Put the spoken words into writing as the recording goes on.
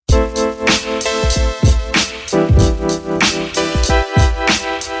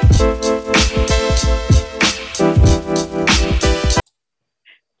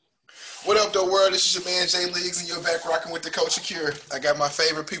This is your man Jay Leagues, and you're back rocking with the Culture Cure. I got my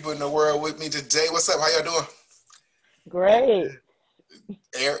favorite people in the world with me today. What's up? How y'all doing? Great.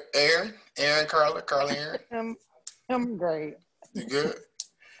 Aaron, Carla, Aaron. I'm great. You good?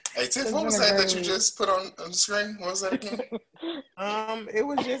 Hey Tiff, It's what been was a that great that you week. just put on the screen? What was that again? It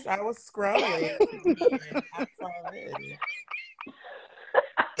was just I was scrolling and I saw this.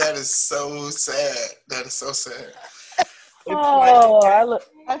 That is so sad. That is so sad. Oh,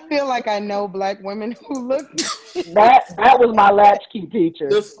 I feel like I know black women who look. that was my latchkey teacher.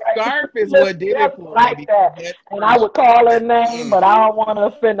 The scarf She is what looked did it just for like me. that, and I would call her name, but I don't want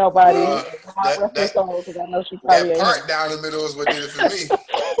to offend nobody. Uh, God that rest her that soul, because I know she probably that ain't part here. down the middle is what did it for me.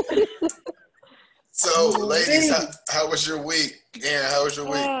 So, ladies, how was your week? Aaron, how was your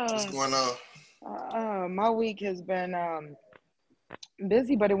week? What's Uh, going on? my week has been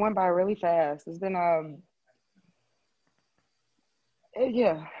busy, but it went by really fast. It's been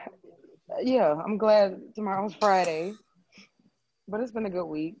yeah, yeah. I'm glad tomorrow's Friday, but it's been a good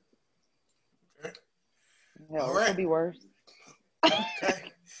week. Okay. All Hell, it right. could be worse.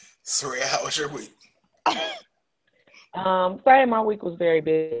 Okay. Soraya, how was your week? Sorry, my week was very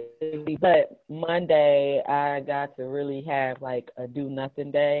busy, but Monday I got to really have like a do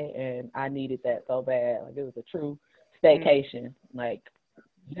nothing day, and I needed that so bad. Like it was a true staycation. Like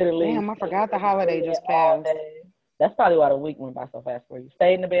literally Damn, I stayed forgot the in the holiday bed just all passed. day. That's probably why the week went by so fast for you.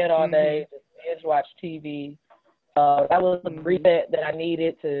 Stay in the bed all Mhm. day, just binge watch TV. That was a Mhm. reset that I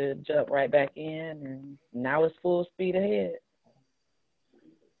needed to jump right back in, and now it's full speed ahead.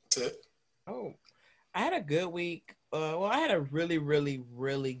 Tiff? Oh, I had a good week. I had a really, really,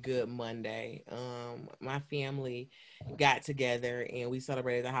 really good Monday. My family got together and we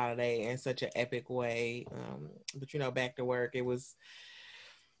celebrated the holiday in such an epic way. But back to work, it was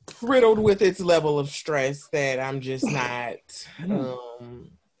riddled with its level of stress that I'm just not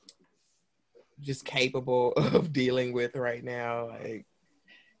just capable of dealing with right now. Like,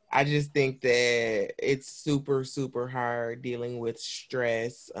 I just think that it's super, super hard dealing with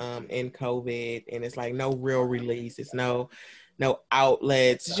stress in COVID, and it's like no real release. It's no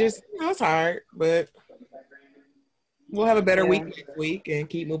outlets. It's just it's hard, but we'll have a better week Yeah. next week and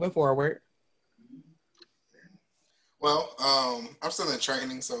keep moving forward. Well, I'm still in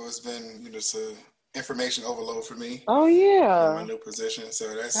training, so it's been just a information overload for me Oh in my yeah. new position.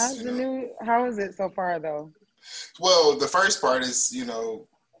 So that's How's the new? How is it so far though? well, the first part is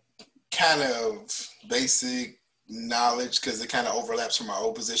kind of basic knowledge because it kind of overlaps from my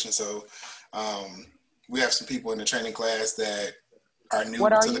old position. So um, we have some people in the training class that are What new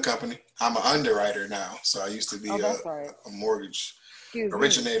are to the you? company. I'm an underwriter now, so I used to Oh, be that's right. a mortgage Excuse me.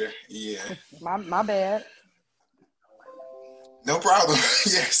 originator. Yeah, My bad. no problem.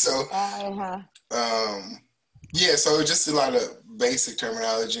 Yeah, so Uh-huh. um, yeah, so just a lot of basic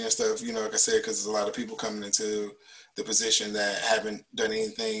terminology and stuff. Like I said, because there's a lot of people coming into the position that haven't done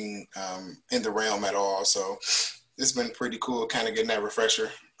anything in the realm at all. So it's been pretty cool, kind of getting that refresher.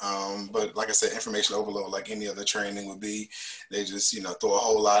 But like I said, information overload, like any other training would be, they just throw a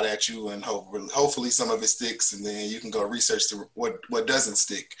whole lot at you, and hopefully some of it sticks, and then you can go research what doesn't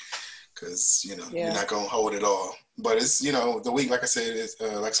stick, because you're Yeah. not gonna hold it all. But it's the week, like I said, is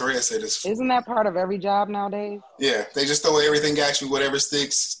like Soraya said, is Isn't that part of every job nowadays? yeah, they just throw everything at you, whatever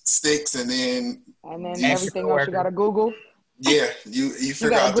sticks, and then And then you everything else you gotta Google. yeah you You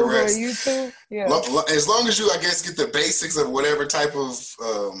figure gotta out the Google or rest. YouTube. Yeah. As long as you, I guess, get the basics of whatever type of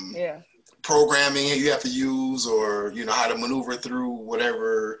Yeah. programming you have to use, or how to maneuver through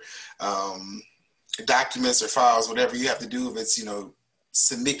whatever um, documents or files, whatever you have to do. If it's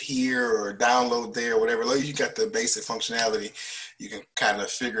submit here or download there, or whatever. Like you got the basic functionality, you can kind of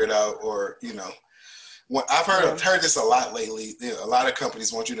figure it out. Or I've Yeah. heard this a lot lately. A lot of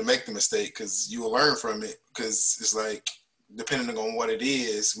companies want you to make the mistake because you will learn from it. Because it's like, depending on what it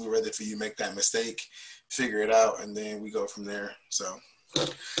is, we'd rather for you make that mistake, figure it out, and then we go from there. So,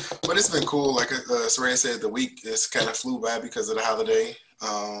 but it's been cool. Like Soraya said, the week is kind of flew by because of the holiday.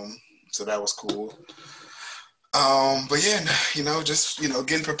 So that was cool. But yeah, just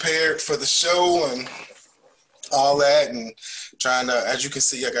getting prepared for the show and all that, and trying to, as you can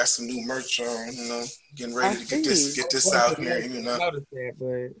see, I got some new merch on. Getting I ready to get see. this Well, out to here. notice that,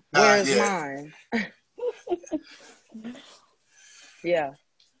 but where's Yeah, mine? Yeah.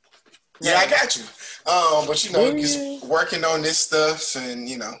 yeah, I Right. got you. But Do just you? working on this stuff, and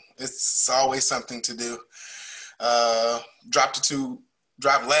it's always something to do. Uh, dropped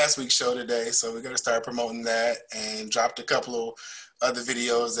dropped last week's show today, so we're gonna start promoting that, and dropped a couple of other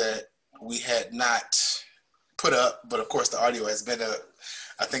videos that we had not put up, but of course the audio has been up.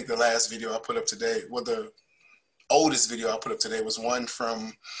 I think the last video I put up today, well, the oldest video I put up today was one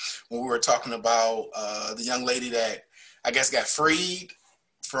from when we were talking about the young lady that I guess got freed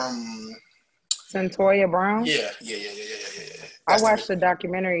from Centoya Brown. Yeah. I watched a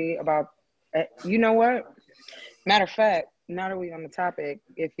documentary about. You know what? Matter of fact, now that we're on the topic,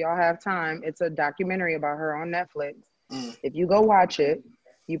 if y'all have time, it's a documentary about her on Netflix. If you go watch it,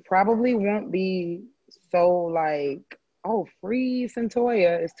 you probably won't be so like, oh, free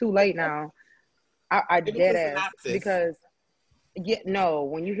Centoya. It's too late now. I dead ass because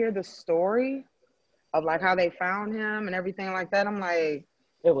when you hear the story of like how they found him and everything like that, I'm like,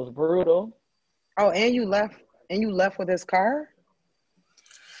 it was brutal. Oh, and you left with his car?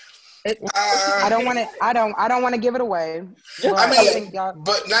 I don't want to give it away. But I think y'all,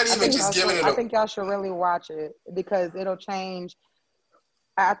 but not even just giving it. I think y'all should really watch it because it'll change.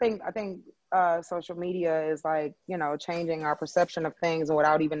 I think social media is like, changing our perception of things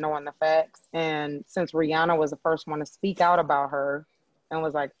without even knowing the facts. And since Rihanna was the first one to speak out about her and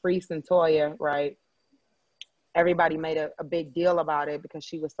was like, free Centoya, right? Everybody made a big deal about it because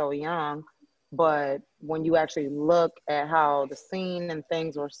she was so young. But when you actually look at how the scene and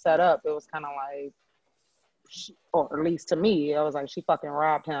things were set up, it was kind of like, or at least to me, it was like she fucking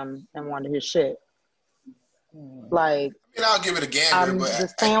robbed him and wanted his shit. Like, I'll give it a gander, I'm but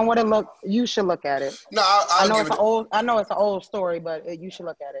just saying what it look. You should look at it. No, I know it's an old story, but you should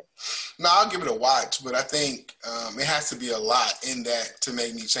look at it. No, I'll give it a watch, but I think it has to be a lot in that to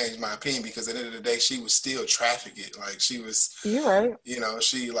make me change my opinion. Because at the end of the day, she was still trafficked. Like she was. You're right.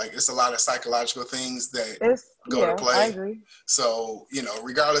 She like it's a lot of psychological things that go to play. I agree. So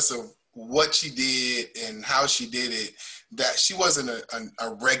regardless of what she did and how she did it, that she wasn't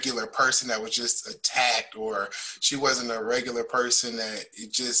a regular person that was just attacked, or she wasn't a regular person that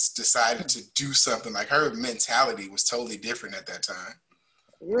just decided to do something. Like her mentality was totally different at that time.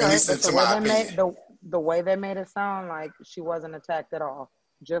 You're right. At least into my opinion. The way they made it sound like she wasn't attacked at all.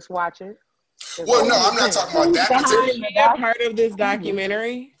 Just watch it. Well, no, I'm not talking about that particular. That part of this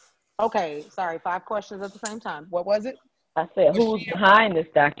documentary. Okay, sorry. 5 questions at the same time. What was it? I said, who's behind this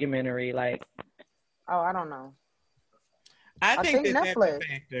documentary? Like, oh, I don't know. I think that's a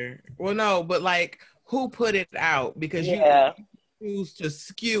factor. Well, no, but like, who put it out? Because you choose to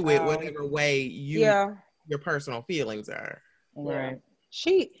skew it whatever way your personal feelings are. Right.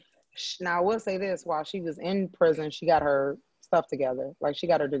 Now I will say this: while she was in prison, she got her stuff together. Like she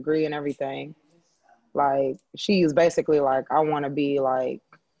got her degree and everything. Like she's basically like, I want to be like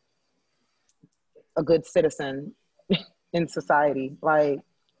a good citizen in society. Like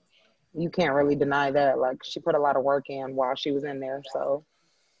you can't really deny that. Like she put a lot of work in while she was in there. So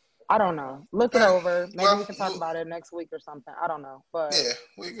I don't know. Look it over. Maybe we can talk about it next week or something. I don't know. But yeah,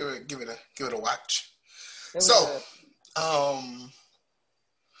 we give it a watch. So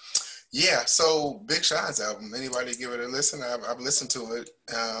so Big Sean's album. Anybody give it a listen? I've listened to it.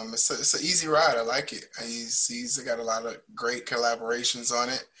 It's an easy ride. I like it. He's got a lot of great collaborations on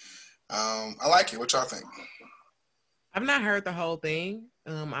it. I like it. What y'all think? I've not heard the whole thing.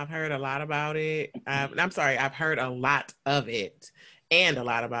 I've heard a lot about it. I've heard a lot of it and a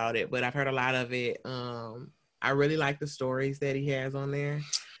lot about it, but I've heard a lot of it. I really like the stories that he has on there.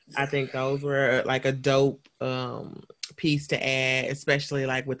 I think those were like a dope piece to add, especially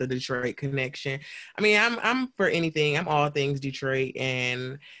like with the Detroit connection. I mean, I'm for anything. I'm all things Detroit,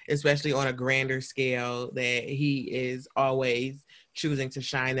 and especially on a grander scale that he is always choosing to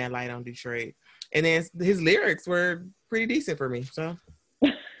shine that light on Detroit. And then his lyrics were pretty decent for me. So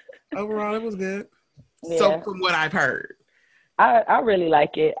overall, it was good. Yeah. So from what I've heard. I really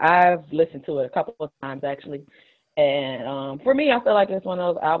like it. I've listened to it a couple of times actually. And for me, I feel like it's one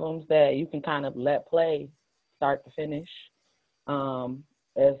of those albums that you can kind of let play start to finish.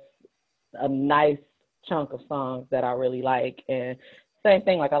 It's a nice chunk of songs that I really like. And same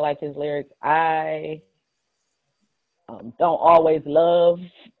thing, like I like his lyrics. I don't always love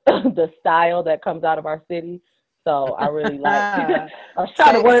the style that comes out of our city. So I really like I was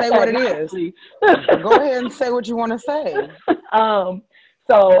trying to say what it is. Go ahead and say what you want to say.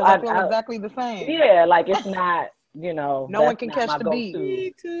 So I feel exactly the same. Yeah, like it's not, no one can catch the beat.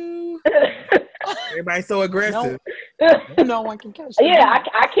 Me too. Everybody's so aggressive. No one can catch the beat.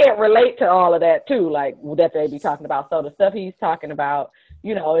 I can't relate to all of that too, like that they be talking about. So the stuff he's talking about,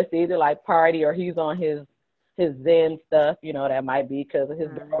 it's either like party or he's on his Zen stuff, that might be because of his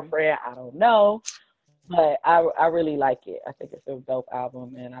girlfriend. I don't know. But I really like it. I think it's a dope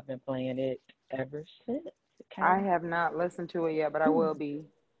album, and I've been playing it ever since. I have not listened to it yet, but I will be.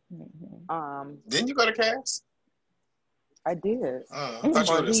 Didn't you go to Cass? I did. I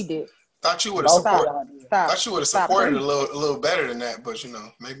thought he did. Thought you would have Both of supported. y'all did. Thought you would have Stop. supported a little better than that, but you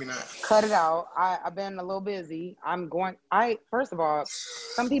know, maybe not. Cut it out. I've been a little busy. First of all,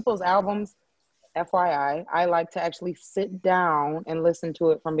 some people's albums, FYI, I like to actually sit down and listen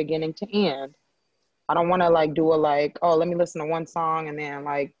to it from beginning to end. I don't want to like do a like, oh, let me listen to one song and then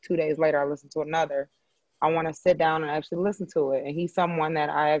like 2 days later I listen to another. I want to sit down and actually listen to it. And he's someone that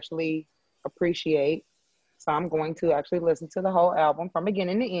I actually appreciate. So I'm going to actually listen to the whole album from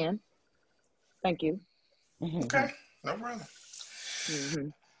beginning to end. Thank you. Okay, no problem.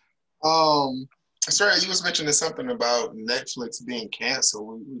 Mm-hmm. Sorry, you was mentioning something about Netflix being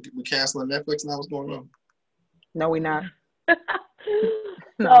canceled. We canceling Netflix now? What's going on? No, we not.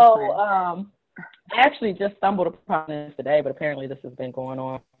 So, I actually just stumbled upon this today, but apparently this has been going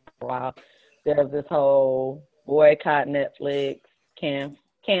on for a while. There's this whole boycott Netflix, cancel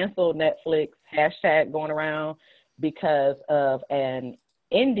Netflix hashtag going around because of an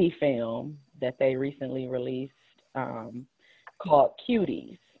indie film that they recently released called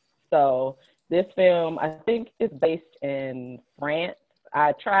Cuties. So this film, I think, is based in France.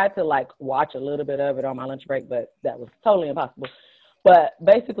 I tried to like watch a little bit of it on my lunch break, but that was totally impossible. But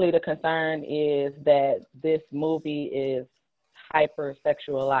basically the concern is that this movie is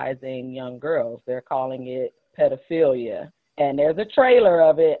hypersexualizing young girls. They're calling it pedophilia. And there's a trailer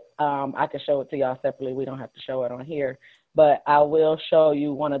of it. I can show it to y'all separately. We don't have to show it on here. But I will show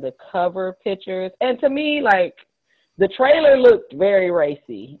you one of the cover pictures. And to me, like, the trailer looked very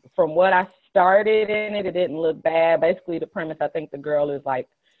racy. From what I started in it, it didn't look bad. Basically, the premise, I think the girl is like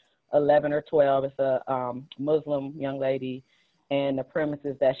 11 or 12. It's a Muslim young lady. And the premise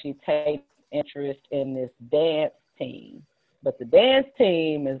is that she takes interest in this dance team. But the dance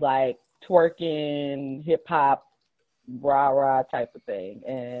team is like twerking, hip hop, rah-rah type of thing.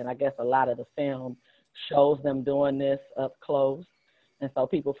 And I guess a lot of the film shows them doing this up close. And so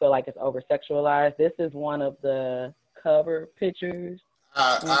people feel like it's over-sexualized. This is one of the cover pictures.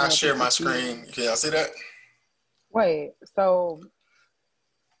 I share my screen. Can y'all see that? Wait, so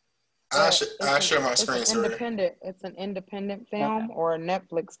I share my screen, sorry. It's an independent film or a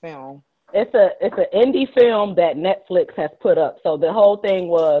Netflix film? It's an indie film that Netflix has put up. So the whole thing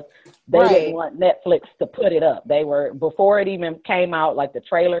was they didn't want Netflix to put it up. They were, before it even came out, like the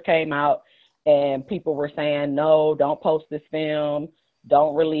trailer came out, and people were saying, no, don't post this film.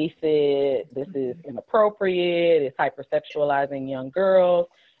 Don't release it. This is inappropriate. It's hypersexualizing young girls.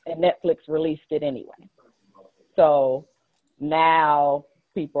 And Netflix released it anyway. So now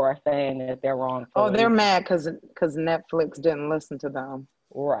people are saying that they're wrong. They're mad because Netflix didn't listen to them.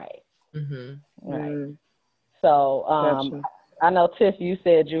 Right. Mm-hmm. Right. So gotcha. I know, Tiff, you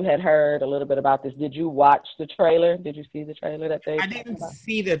said you had heard a little bit about this. Did you watch the trailer? Did you see the trailer that they? I didn't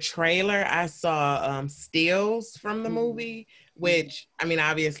see the trailer. I saw stills from the movie, which, I mean,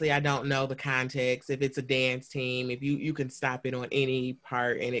 obviously I don't know the context. If it's a dance team, if you can stop it on any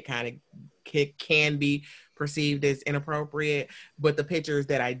part and it kind of can be perceived as inappropriate. But the pictures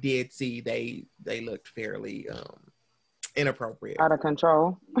that I did see, they looked fairly inappropriate. Out of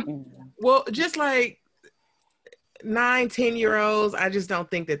control. Well, just like 9-10-year-olds, I just don't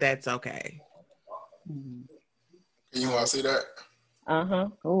think that that's okay. You want to see that?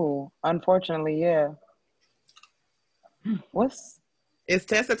 Oh, unfortunately, yeah. Is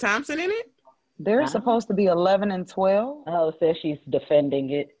Tessa Thompson in it? They're supposed to be 11 and 12. Oh, it says she's defending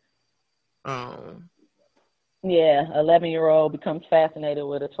it. Oh. Yeah, 11-year-old becomes fascinated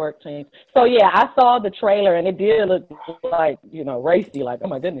with a twerk team. So yeah, I saw the trailer and it did look like, racy. Like, oh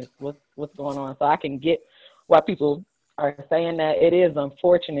my goodness, what's going on? So I can get why people are saying that. It is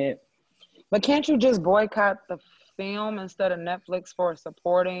unfortunate. But can't you just boycott the film instead of Netflix for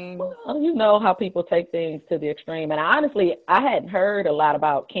supporting? Well, you know how people take things to the extreme. And honestly, I hadn't heard a lot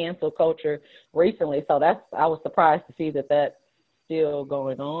about cancel culture recently. So I was surprised to see that that's still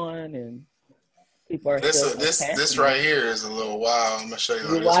going on and people are this right here is a little wild. I'm gonna show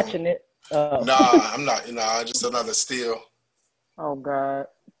you. You watching it? Nah, I'm not. Just another still. Oh God.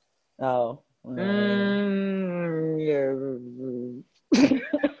 Oh. Yeah.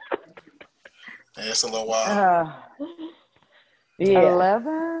 It's a little wild. Yeah.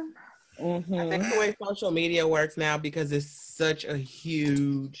 11. Mm-hmm. I think the way social media works now, because it's such a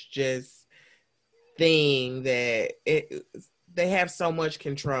huge just thing that they have so much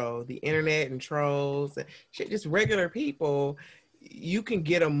control. The internet and trolls, just regular people, you can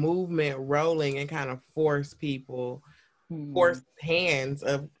get a movement rolling and kind of force hands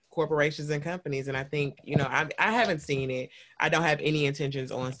of corporations and companies. And I think, I haven't seen it. I don't have any intentions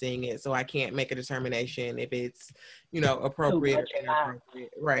on seeing it. So I can't make a determination if it's, appropriate or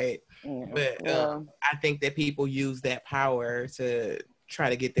inappropriate. Right. Yeah. But I think that people use that power to try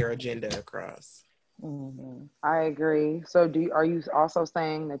to get their agenda across. Mm-hmm. I agree. So are you also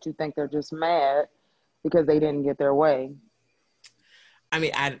saying that you think they're just mad because they didn't get their way? I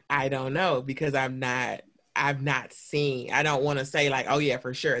mean, I don't know, because I've not seen. I don't want to say like, oh yeah,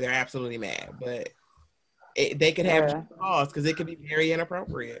 for sure they're absolutely mad, but they could have cause, because it could be very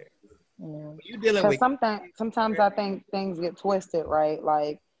inappropriate. Yeah. You dealing with sometimes I think things get twisted, right?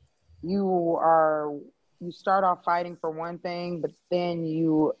 Like you start off fighting for one thing, but then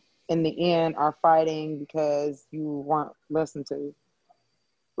you in the end are fighting because you weren't listened to,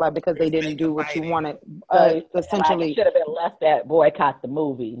 like because they didn't do what you wanted. Essentially, like, should have been left at boycott the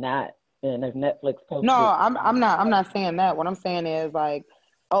movie, not in if Netflix posted. No, I'm not saying that. What I'm saying is like,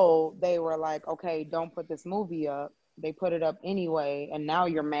 oh, they were like, okay, don't put this movie up. They put it up anyway, and now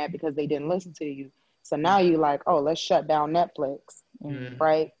you're mad because they didn't listen to you. So now you like, oh, let's shut down Netflix,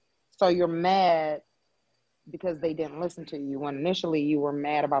 right? So you're mad because they didn't listen to you when initially you were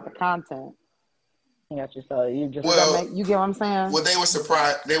mad about the content. Gotcha. So you just you get what I'm saying? Well, they were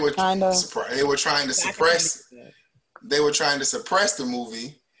surprised. They were surprised. They were trying to suppress. They were trying to suppress the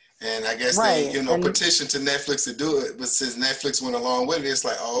movie, and I guess they, petitioned to Netflix to do it. But since Netflix went along with it, it's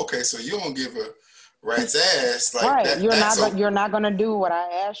like, oh, okay, so you don't give a rat's ass. Like, right? You're not gonna do what I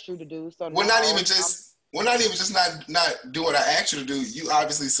asked you to do. So we're not even just not do what I asked you to do. You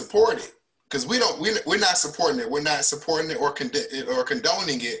obviously support it. Because we're not supporting it. We're not supporting it or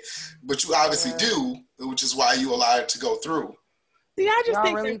condoning it, but you obviously do, which is why you allowed it to go through. See, I just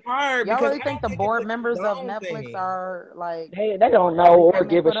think it's hard. Y'all really think the board members of Netflix are like they don't know or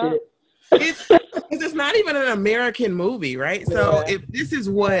give a shit? It's not even an American movie, right? Yeah. So if this is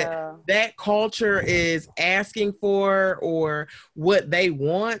what that culture is asking for or what they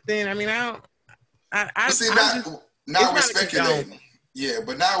want, then I mean, now we're speculating. Yeah,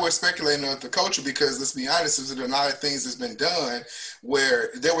 but now we're speculating on the culture because let's be honest, there's a lot of things that's been done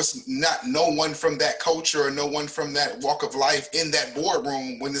where there was no one from that culture or no one from that walk of life in that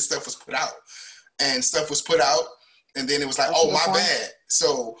boardroom when this stuff was put out. And stuff was put out, and then it was like, oh, my bad.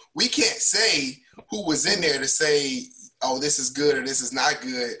 So we can't say who was in there to say, oh, this is good or this is not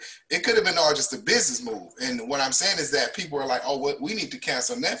good. It could have been all just a business move. And what I'm saying is that people are like, oh, we need to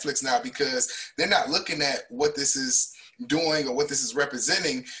cancel Netflix now because they're not looking at what this is doing or what this is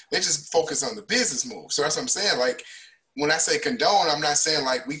representing. They just focus on the business move. So that's what I'm saying. Like when I say condone, I'm not saying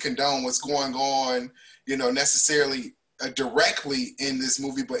like we condone what's going on, necessarily directly in this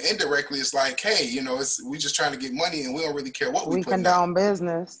movie, but indirectly it's like, hey, we just trying to get money and we don't really care what we condone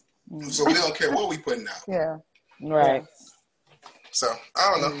business. So we don't care what we putting out. Yeah. Right. So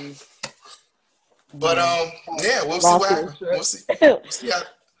I don't know. But yeah, we'll see what happens. We'll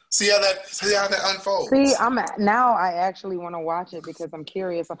see how that unfolds. See, I actually want to watch it because I'm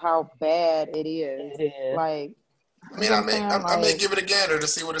curious of how bad it is. Like, I may give it a gander to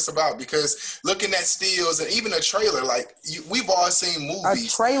see what it's about because looking at stills and even a trailer, like we've all seen movies.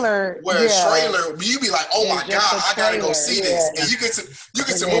 A trailer where a trailer, you be like, oh my god, I gotta go see this, and you get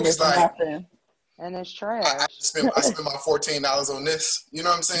to movies like. Nothing. And it's trash. I spent my $14 on this. You know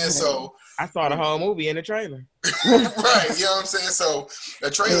what I'm saying? So I saw the whole movie in the trailer. Right. You know what I'm saying? So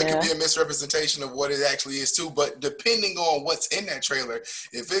a trailer can be a misrepresentation of what it actually is too. But depending on what's in that trailer,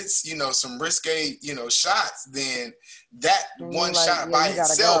 if it's, some risque, shots, then that one shot by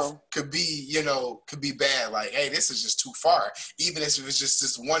itself could be bad. Like, hey, this is just too far. Even if it's just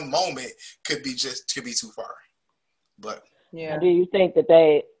this one moment, could be too far. But yeah. Do you think that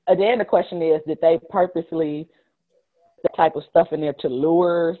then the question is, did they purposely the type of stuff in there to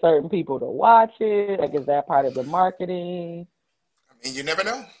lure certain people to watch it? Like, is that part of the marketing? I mean, you never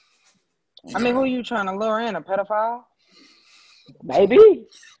know. Who are you trying to lure in? A pedophile? Maybe.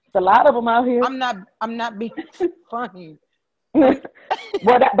 It's a lot of them out here. I'm not being funny. But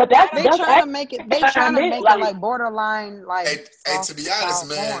that's trying to make it. They trying to make it like borderline, like. Hey, to be honest,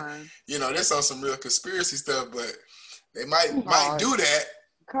 man, this on some real conspiracy stuff, but they might do that.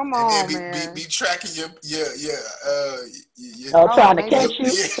 Come on, man. Be tracking your trying to catch you.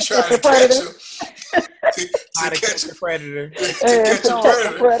 Yeah, trying to catch you. to catch a predator. To catch a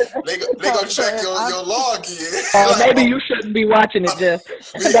predator. They go check your log in. Maybe you shouldn't be watching it, just.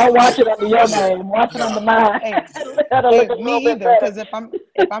 Don't watch it under your name. Watch it under mine. Me either, because if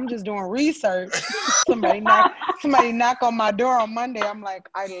I'm just doing research, somebody knock on my door on Monday, I'm like,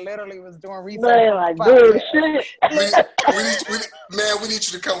 I literally was doing research. Man, like, dude, shit. We need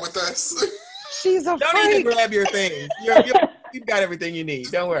you to come with us. She's a Don't freak. even grab your things. You've got everything you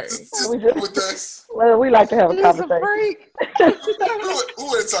need. Don't worry. With us. Well, we like to have a conversation. A freak. Who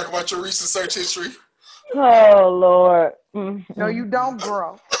would talk about your recent search history? Oh, Lord. No, you don't,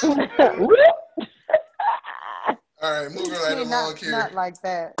 girl. All right, moving right along here. Not like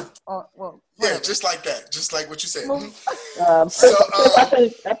that. Oh, well, yeah, whatever. just like that. Just like what you said. I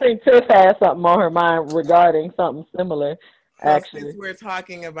think Tiff has something on her mind regarding something similar. Actually, since we're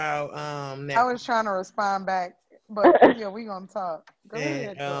talking about I was trying to respond back, but yeah, we gonna talk. Go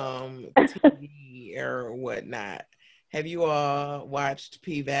ahead. TV or whatnot. Have you all watched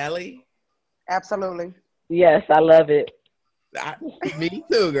P-Valley? Absolutely. Yes, I love it. Me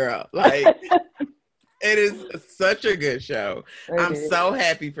too, girl. Like, it is such a good show. I'm so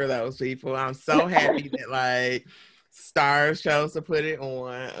happy for those people. I'm so happy that like Stars chose to put it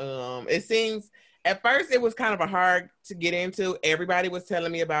on. It seems at first it was kind of a hard to get into. Everybody was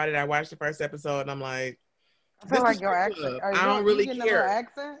telling me about it. I watched the first episode and I'm like, I feel like your accent. I don't really care.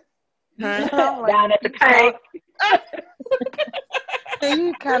 Accent? Huh? Like, down at the tank.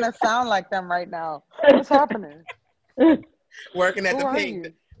 You kind of sound like them right now. What's happening? Working at the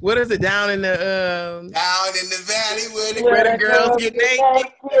pink. What is it, down in the down in the valley where the girls get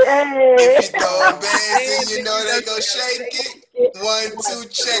naked? If you throw bands and you know they go shake it. 1, 2,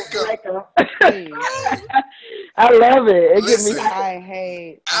 check them. I love it. Listen, I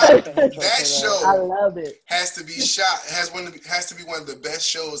hate that show. I love it. Has to be shot. Has to be one of the best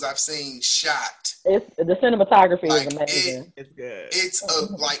shows I've seen shot. The cinematography is amazing. It's good. It's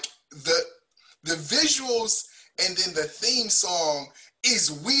like the visuals and then the theme song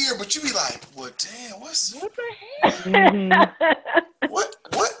is weird, but you be like, well, damn, what the hell? Mm-hmm. What?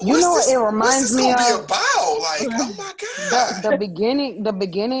 You know, it reminds me of about? Like, oh my god! The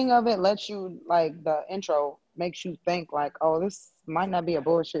beginning of it lets you, like, the intro makes you think like, oh, this might not be a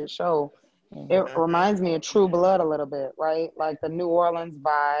bullshit show. It reminds me of True Blood a little bit, right? Like the New Orleans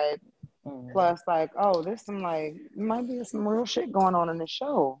vibe. Plus, like, oh, there's some like might be some real shit going on in the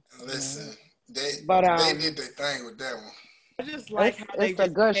show. Listen, they did their thing with that one. I just like it's a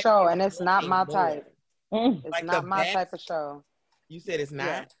good show, and it's not my type. It's like not my type of show. You said it's not?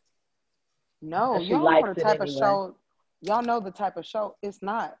 Yeah. No, you don't know the type of show. Y'all know the type of show. It's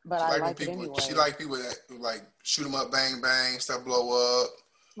not, but I like it anyway. She like people that like shoot 'em up, bang bang, stuff blow up.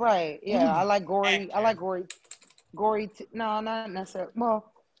 Right. Yeah, I like gory. I like gory. No, not necessarily.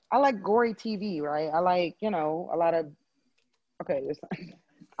 Well, I like gory TV. Right. I like a lot of. Okay,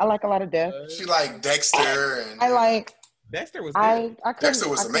 I like a lot of death. She like Dexter and. I like. Dexter was good. Dexter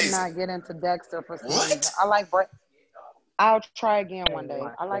was amazing. I could not get into Dexter for some reason. I like I'll try again one day.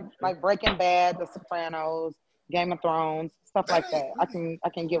 I like Breaking Bad, The Sopranos, Game of Thrones, stuff like that. I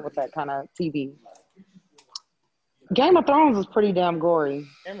can get with that kind of TV. Game of Thrones was pretty damn gory.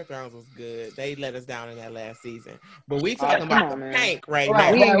 Game of Thrones was good. They let us down in that last season. But we talking about the tank right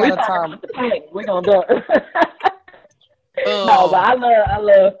now. We ain't got time. We're gonna do it. No, but I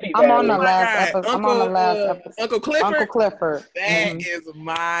love people. I'm on the last episode. Uncle Clifford. Uncle Clifford. That is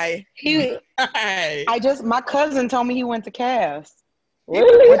my. My cousin told me he went to Cass.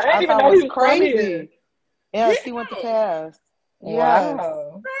 Really? Which I thought was crazy. Yes, he went to Cass. Yes.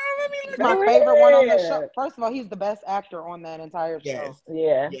 Wow. He's my favorite one on the show. First of all, he's the best actor on that entire show. Yes.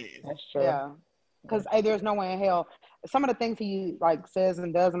 Yeah, that's true. Yeah, because there's no way in hell. Some of the things he like says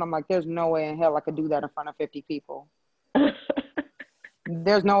and does, and I'm like, there's no way in hell I could do that in front of 50 people.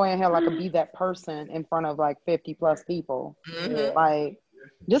 There's no way in hell I could be that person in front of like 50 plus people. Mm-hmm. Like,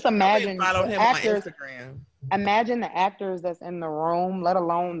 just imagine the actors. On Instagram. Imagine the actors that's in the room, let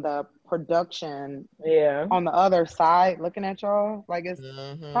alone the production. Yeah. On the other side, looking at y'all, like it's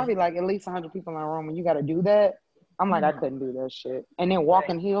probably like at least 100 people in the room. When you got to do that, I'm like, I couldn't do that shit. And then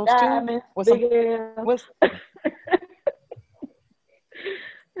walking heels too.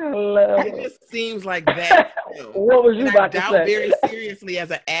 It just seems like that. What was you about to say? I doubt very seriously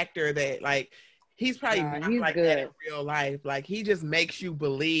as an actor that like he's probably not like good. That in real life. Like he just makes you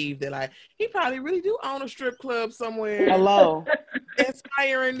believe that like he probably really do own a strip club somewhere. Hello.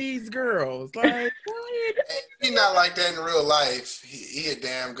 Inspiring these girls. Like he's not like that in real life. He a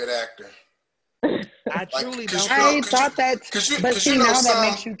damn good actor. I truly don't. I thought that, but see, now that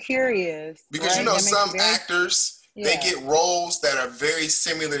makes you curious. Because right? Some actors. Yeah. They get roles that are very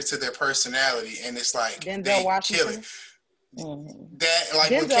similar to their personality, and it's like Denzel they Washington. kill it. That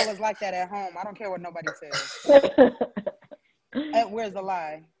like Denzel is like that at home. I don't care what nobody says. Where's the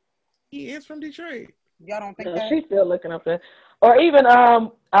lie? He is from Detroit. Y'all don't think that? She's still looking up there. Or even I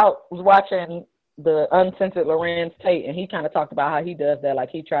was watching the Uncensored Lorenz Tate, and he kind of talked about how he does that. Like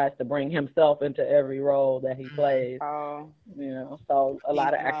he tries to bring himself into every role that he plays. Oh, so a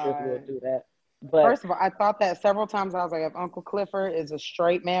lot of actors will do that. But first of all, I thought that several times. I was like, if Uncle Clifford is a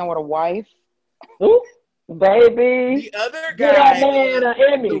straight man with a wife. Ooh, baby. The other guy,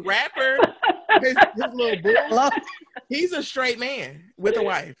 the rapper, his little boy, he's a straight man with a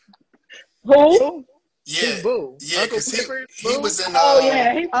wife. Who? Yeah, His boo. yeah, Uncle because Clifford's he boo. was in Oh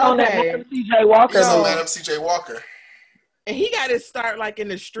yeah, he's on that Okay. Madam C.J. Walker. he's on Yo. Madam C.J. Walker. And he got his start like in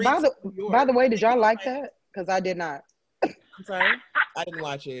the streets By of New York. the way, did y'all like Like, that? Because I did not. I'm sorry, I didn't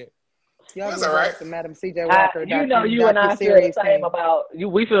watch it. Y'all That's need to all right. watch the Madam C.J. Walker You know, you and I feel the same about you.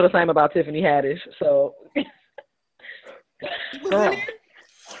 We feel the same about Tiffany Haddish. So, He was Girl. in it.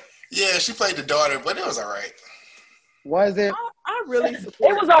 Yeah, she played the daughter, but it was all right. Was it? I really it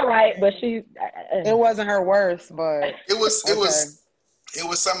support. was all right, but she. It wasn't her worst, but It was okay. it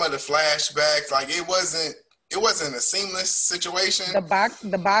was some of the flashbacks. Like it wasn't a seamless situation. The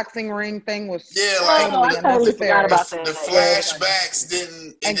boxing ring thing was Yeah, Oh, like I totally forgot about that. the flashbacks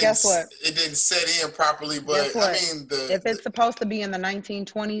didn't. And guess what? It didn't set in properly. But Guess what? I mean, If it's supposed to be in the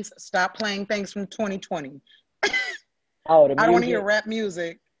 1920s, stop playing things from 2020. Oh, the I don't want to music. hear rap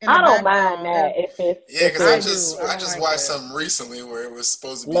music. I don't mind that if it's yeah, because I I just like watched that. something recently where it was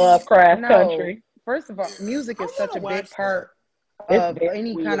supposed to be Lovecraft No. Country. First of all, music is such a big part It's of very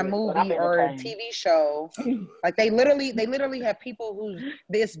any weird, kind of but I'm movie or entertained. TV show. Like they literally have people who's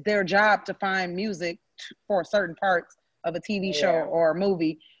it's their job to find music for certain parts of a TV show Yeah. or a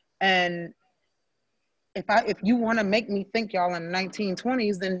movie. And if you want to make me think y'all in the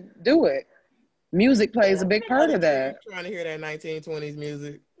 1920s, then do it. Music plays a big part of that. Trying to hear that 1920s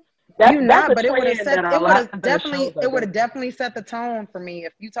music. But it would have set it would have definitely set the tone for me.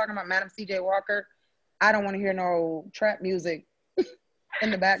 If you talking about Madam C.J. Walker, I don't want to hear no trap music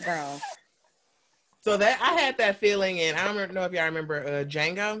in the background. So that I had that feeling, and I don't know if y'all remember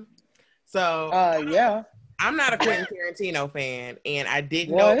Django. So Yeah. I'm not a Quentin Tarantino fan, and I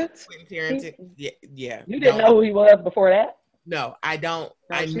didn't What? know Quentin Tarantino. Yeah. You didn't know who he was before that? No, I don't.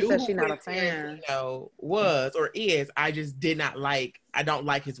 No, I she knew said who she not a Quentin fan. Tarantino was or is. I just did not like. I don't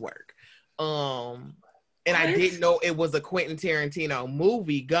like his work. And I didn't know it was a Quentin Tarantino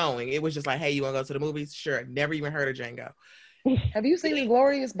movie going. It was just like, hey, you want to go to the movies? Sure. Never even heard of Django. Have you seen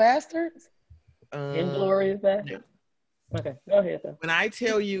Inglourious Bastards? Inglourious Bastards? Okay, go ahead, though. When I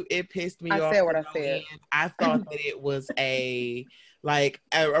tell you it pissed me off. I said what I said. I thought that it was a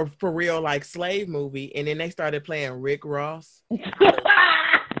for real like slave movie, and then they started playing Rick Ross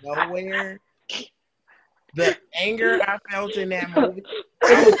nowhere. The anger I felt in that movie.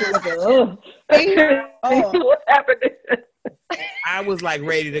 What's happening? I was like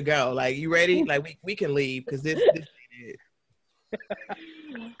ready to go. Like, you ready? Like we can leave because this ain't it.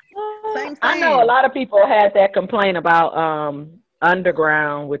 Same I know a lot of people had that complaint about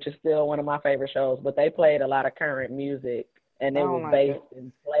Underground, which is still one of my favorite shows, but they played a lot of current music and it was based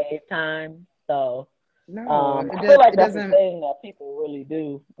in slave time. So I feel like that's the thing that people really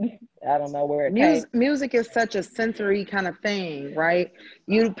do. I don't know where it came. Music is such a sensory kind of thing, right?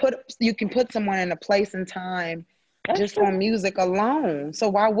 You can put someone in a place and time just on music alone. So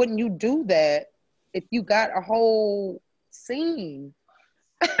why wouldn't you do that if you got a whole scene?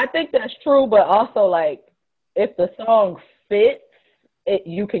 I think that's true, but also like if the song fits,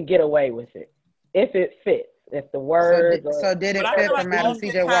 you can get away with it. If it fits. If the words so did it fit for Madam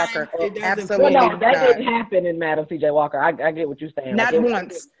C.J. Walker? Absolutely. Well, no, that didn't happen in Madam C.J. Walker. I get what you're saying. Not like,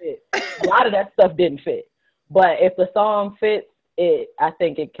 once. A lot of that stuff didn't fit. But if the song fits, I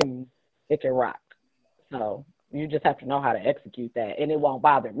think it can rock. So you just have to know how to execute that, and it won't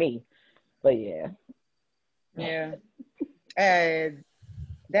bother me. But yeah. Yeah.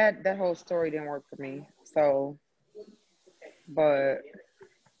 That whole story didn't work for me. So, But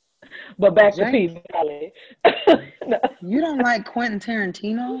back to Peace Valley. You don't like Quentin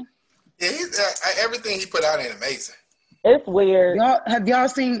Tarantino? Yeah, everything he put out ain't amazing. It's weird. Have y'all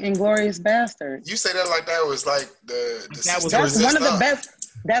seen Inglourious Bastards? You say that like that was like that's one of the best.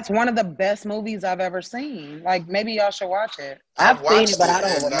 That's one of the best movies I've ever seen. Like maybe y'all should watch it. I've seen it, but I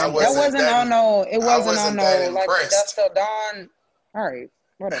don't remember. It wasn't on like Dust Till Dawn. All right,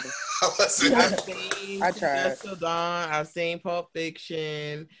 whatever. I tried. Dust Till Dawn. I've seen Pulp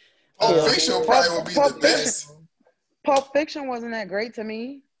Fiction. Pulp Fiction probably would be the best. Pulp Fiction wasn't that great to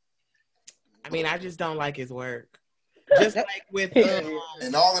me. I mean, I just don't like his work. Just like with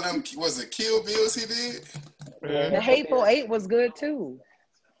and all of them, was it Kill Bills he did? The Hateful Eight was good too.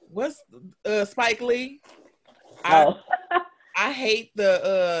 What's Spike Lee? Oh. I hate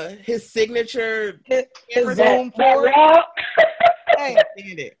his signature. His room for Hey.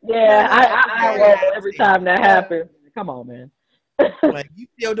 Yeah, I roll every time that happens. Come on, man. Like, you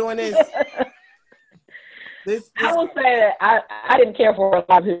still doing this? I will say that I didn't care for a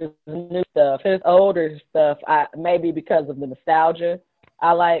lot of his new stuff. His older stuff, maybe because of the nostalgia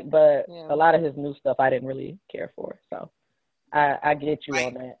I like, but a lot of his new stuff I didn't really care for. So I get you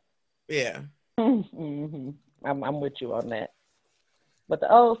on that. Yeah. Mm-hmm. I'm with you on that. But the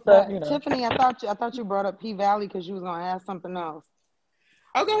old stuff, But Tiffany, I thought you brought up P Valley because you was gonna ask something else.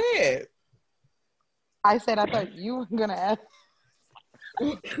 Oh, go ahead. I said I thought you were gonna ask.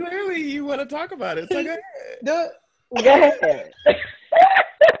 Well, clearly, you want to talk about it, so go ahead. Dude, Go ahead.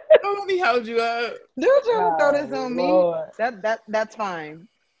 Don't let me hold you up. you throw this on Lord. me? That's fine.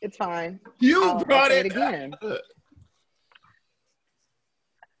 It's fine. You brought I'll say it again. up.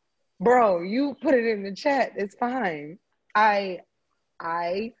 Bro, you put it in the chat. It's fine. I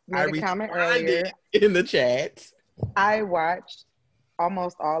made a comment earlier. In the chat. I watched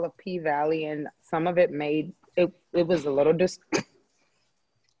almost all of P Valley, and some of it made it. It was a little disturbing.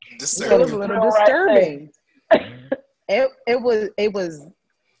 It was.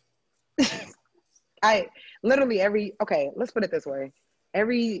 I literally let's put it this way.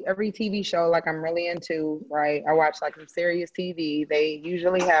 Every TV show like I'm really into, right? I watch like some serious TV. They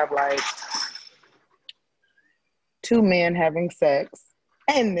usually have like two men having sex.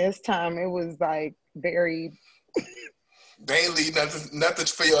 And this time it was like very They ain't leave nothing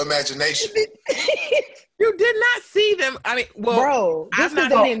for your imagination. You did not see them. I mean, well, bro, I've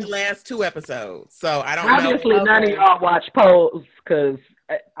not seen the last 2 episodes, so I don't know. Obviously, none of y'all watch Pose because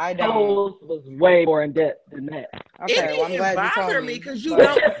I don't. Pose was way more in depth than that. Okay, well, I'm glad you told bother me because you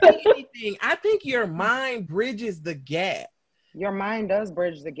don't see anything. I think your mind bridges the gap. Your mind does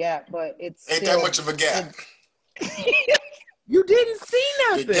bridge the gap, but it's Ain't still, that much of a gap. You didn't see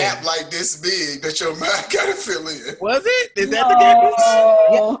nothing. The gap like this big that your mind gotta fill in. Was it? Is that the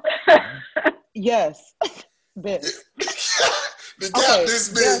gap? Yes. Bitch. The gap this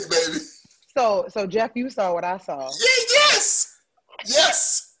big, baby. So Jeff, you saw what I saw. Yes.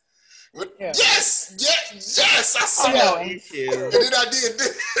 Yes. I saw it. And then I did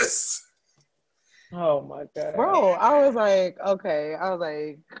this. Oh my God. Bro, I was like, okay. I was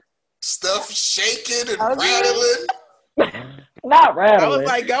like, stuff shaking and rattling. Not rattling. I was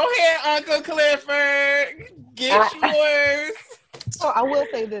like, go ahead, Uncle Clifford. Get yours. So I will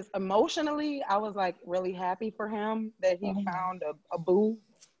say this, emotionally, I was like really happy for him that he found a boo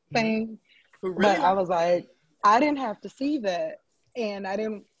thing. Really? But I was like, I didn't have to see that, and I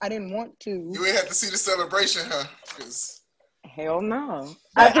didn't want to. You ain't have to see the celebration, huh? Hell no.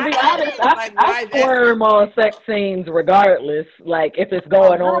 To be honest, I squirm on sex scenes regardless. Like if it's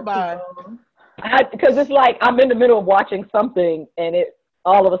going on, because it's like I'm in the middle of watching something, and it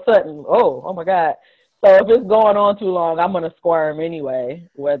all of a sudden, oh my God. So if it's going on too long, I'm gonna squirm anyway.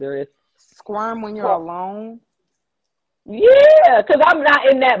 Whether it's squirm when you're alone. Yeah, because I'm not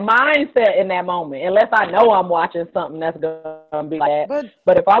in that mindset in that moment, unless I know I'm watching something that's gonna be like that.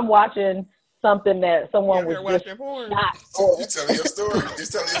 But if I'm watching something that someone was just not, you telling your story, you're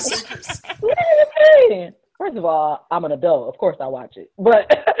telling your secrets. First of all, I'm an adult. Of course, I watch it,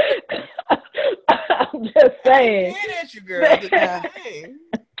 but I'm just saying. At you, girl.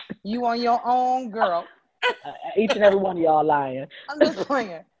 You on your own, girl. Each and every one of y'all lying. I'm just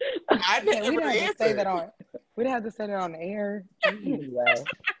playing. I didn't we didn't have to say that on. We didn't have to say that on the air. Anyway.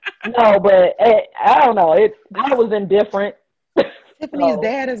 No, but I don't know. I was indifferent. Tiffany's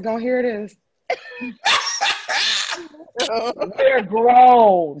dad is gonna hear this. They're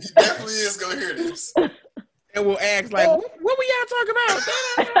grown. He definitely is gonna hear this. And we'll ask like, what were y'all talking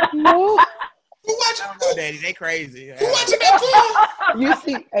about? No. Who watching? Oh, Daddy, they crazy. Who watching that pool?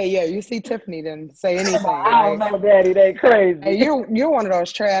 You see Tiffany didn't say anything. I don't know, Daddy, they crazy. Hey, you're one of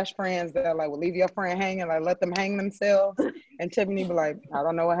those trash friends that like will leave your friend hanging, like let them hang themselves, and Tiffany be like, I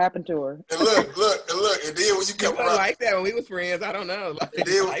don't know what happened to her. And look, and then when you come around, like that when we was friends, I don't know. Like, and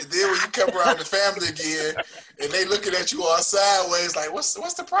then when you come around the family again, and they looking at you all sideways, like, what's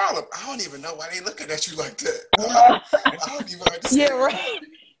the problem? I don't even know why they looking at you like that. I don't even understand. Yeah, right.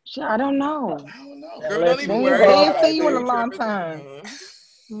 I don't know. Girl, don't even worry. They ain't seen you in a long time.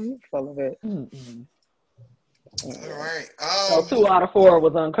 I'm full of it. All right. So 2 out of 4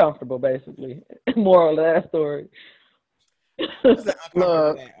 was uncomfortable, basically. Moral of that story.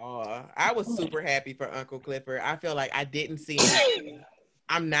 I was super happy for Uncle Clifford. I feel like I didn't see anything.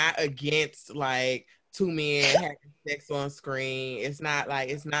 I'm not against like 2 men having sex on screen. It's not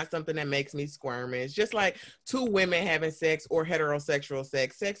something that makes me squirm. It's just like 2 women having sex or heterosexual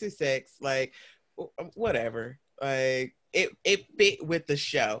sex. Sex is sex. Like whatever. Like it fit with the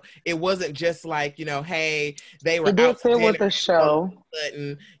show. It wasn't just like, hey, they were it out did fit with the show.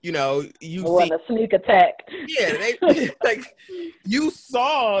 Button, you see a sneak attack. Yeah, they like you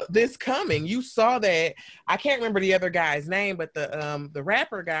saw this coming. You saw that. I can't remember the other guy's name, but the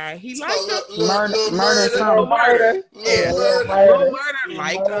rapper guy, he liked Murder.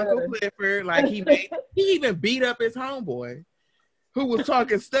 Liked Uncle Clifford. Like he even beat up his homeboy who was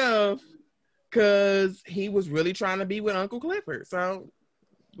talking stuff because he was really trying to be with Uncle Clifford. So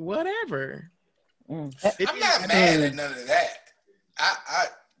whatever. I'm not mad at none of that.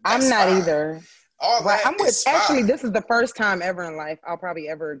 I'm not fine. either. All Right. that I'm with. is Actually, fine. this is the first time ever in life I'll probably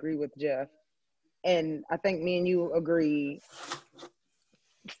ever agree with Jeff, and I think me and you agree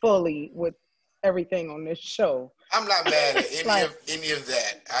fully with everything on this show. I'm not mad at any of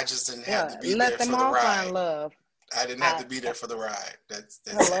that. I just didn't have to be let there them for the all ride. find love. I didn't have to be there for the ride. That's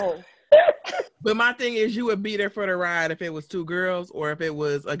hello. But my thing is, you would be there for the ride if it was two girls or if it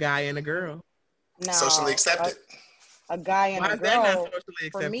was a guy and a girl. No, socially accepted. A guy and Why a is that not girl. socially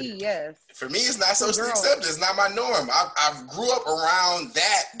For accepted? me, yes. For me, it's not socially accepted. It's not my norm. I grew up around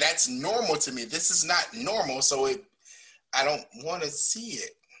that. That's normal to me. This is not normal, so I don't want to see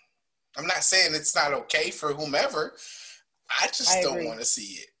it. I'm not saying it's not okay for whomever. I just don't want to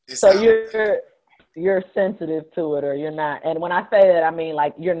see it. It's so you're sensitive to it, or you're not. And when I say that, I mean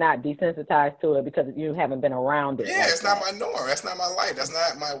like you're not desensitized to it because you haven't been around it. Yeah, like it's not my norm. That's not my life. That's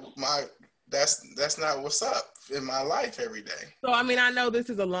not my. That's not what's up in my life every day. So I mean, I know this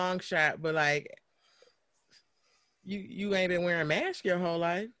is a long shot, but like, you ain't been wearing a mask your whole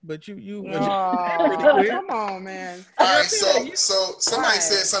life, but you come on, man. All right, so somebody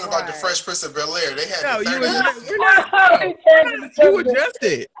said something about the Fresh Prince of Bel-Air. They had you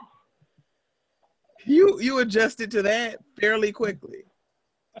adjusted. You adjusted to that fairly quickly.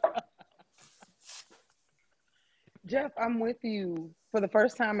 Jeff, I'm with you for the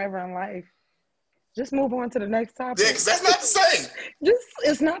first time ever in life. Just move on to the next topic. Yeah, because that's not the same.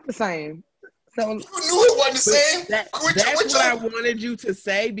 It's not the same. So you knew it wasn't the same. That's what I wanted you to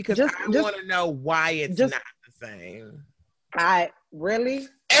say because I want to know why it's not the same. Everyone's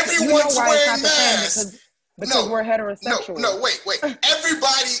wearing masks. Because we're heterosexual. No, wait.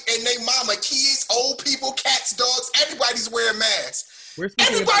 Everybody and their mama, kids, old people, cats, dogs, everybody's wearing masks. We're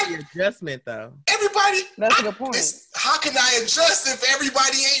speaking about the adjustment, though. Everybody. That's a good point. How can I adjust if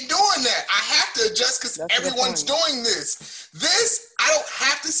everybody ain't doing that? I have to adjust because everyone's doing this. I don't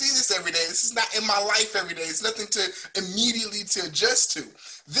have to see this every day. This is not in my life every day. It's nothing to immediately to adjust to.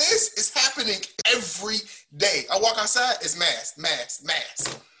 This is happening every day. I walk outside, it's mask.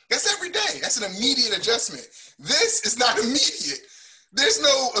 That's every day. That's an immediate adjustment. This is not immediate. There's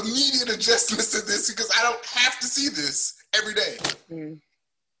no immediate adjustments to this because I don't have to see this every day.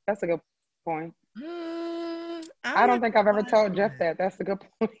 That's a good point. I don't think I've ever told Jeff that. That's a good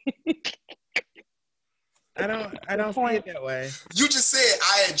point. I don't see it that way. You just said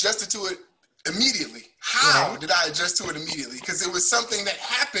I adjusted to it immediately. How did I adjust to it immediately? Because it was something that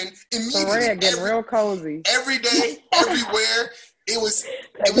happened immediately. Getting real cozy. Every day, everywhere. It was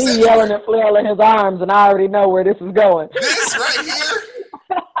he's yelling and flailing his arms, and I already know where this is going. This right here.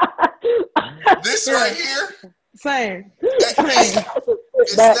 Right here. Same. It's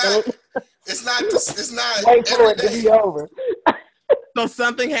not. Wait for it to be over. So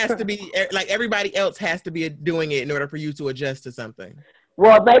something has to be like everybody else has to be doing it in order for you to adjust to something.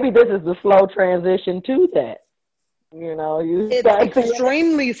 Well, maybe this is the slow transition to that. You know, it's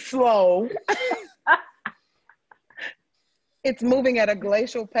extremely slow. It's moving at a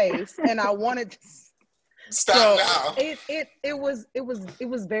glacial pace, and I wanted to stop now. It was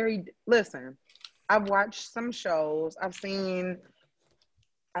very. Listen, I've watched some shows. I've seen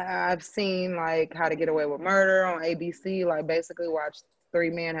like How to Get Away with Murder on ABC. Like basically, watch 3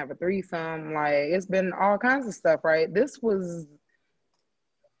 men have a threesome. Like it's been all kinds of stuff, right?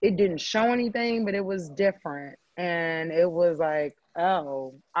 It didn't show anything, but it was different, and it was like,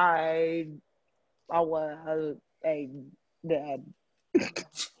 oh, I was a dad.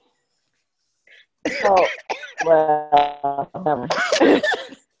 Oh, well,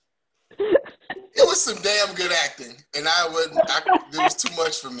 it was some damn good acting, and it was too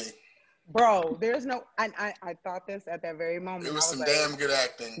much for me. Bro, there's no, I thought this at that very moment. It was some damn good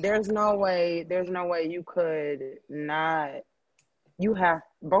acting. There's no way you could not,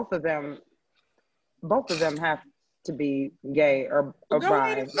 both of them have to be gay or bi. The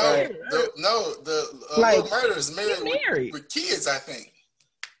Little Murder is married with kids, I think.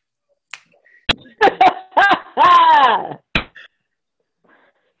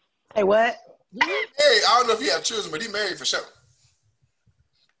 Hey, what? He married. I don't know if he have children, but he married for sure.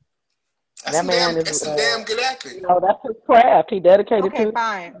 That's some damn good acting. You know, that's his craft. He dedicated to. Okay,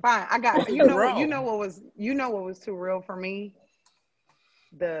 fine. I got you know what was too real for me?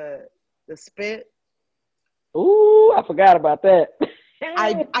 The spit. Ooh, I forgot about that.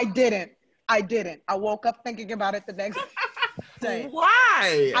 I didn't. I woke up thinking about it the next day.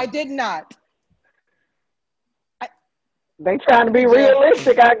 Why? I did not. They trying to be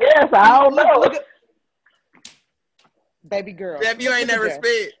realistic, I guess. I don't know. Baby girl. Jeff, you ain't never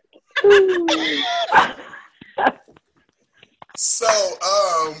spit. So,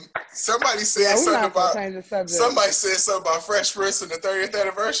 somebody said we something might as well about change the subject. somebody said something about Fresh Prince and the 30th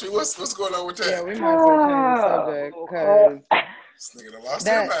anniversary. What's going on with that? Yeah, we might as well change the subject because This nigga done lost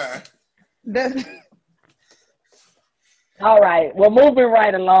their mind. That's All right. Well, moving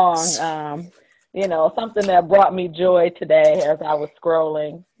right along. Something that brought me joy today as I was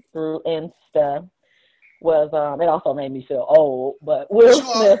scrolling through Insta was it also made me feel old, but Will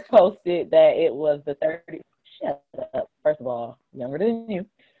Smith posted that it was the 30th. Shut up. First of all, younger than you.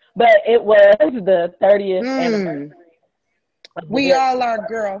 But it was the 30th anniversary. We all are,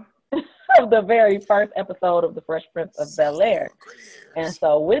 girl. Of the very first episode of The Fresh Prince of Bel-Air. And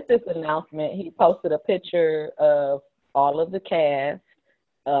so with this announcement, he posted a picture of all of the cast,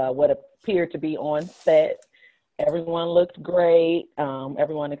 what appeared to be on set. Everyone looked great.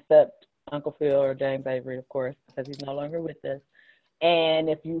 Everyone except Uncle Phil or James Avery, of course, because he's no longer with us. And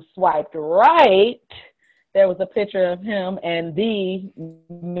if you swiped right, there was a picture of him and the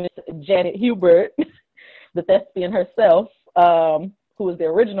Miss Janet Hubert, the thespian herself, who was the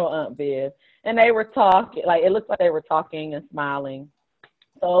original Aunt Viv. And they were talking, like, it looked like they were talking and smiling.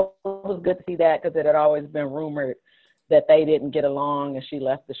 So it was good to see that because it had always been rumored that they didn't get along and she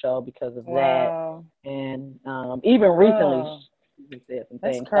left the show because of that. And even recently, she said some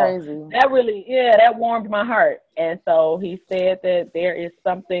things. That's crazy. So that really, that warmed my heart. And so he said that there is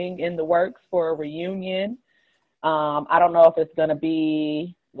something in the works for a reunion. I don't know if it's going to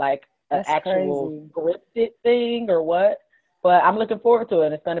be like an actual scripted thing or what, but I'm looking forward to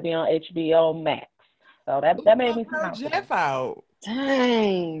it. It's going to be on HBO Max. So that made me smile. Jeff out.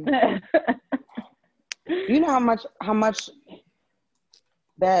 Dang. You know how much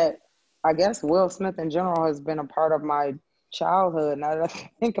that I guess Will Smith in general has been a part of my childhood. Now that I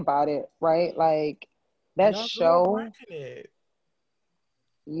think about it, right? Like that show.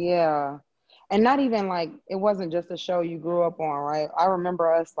 Yeah. And not even like it wasn't just a show you grew up on, right? I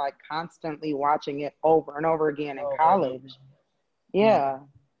remember us like constantly watching it over and over again in college. Yeah.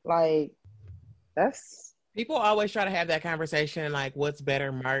 Like that's people always try to have that conversation, like what's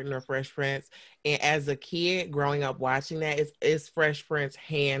better, Martin or Fresh Prince? And as a kid growing up watching that, it's Fresh Prince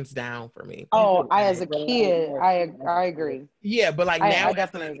hands down for me. Oh, as a kid, I agree. Yeah, but like now I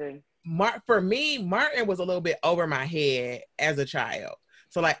definitely agree. For me, Martin was a little bit over my head as a child.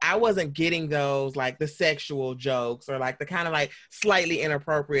 So like I wasn't getting those like the sexual jokes or like the kind of like slightly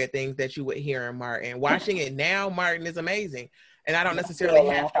inappropriate things that you would hear in Martin. Watching it now, Martin is amazing. And I don't necessarily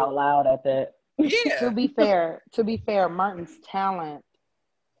have to out loud at that. Yeah. To be fair, Martin's talent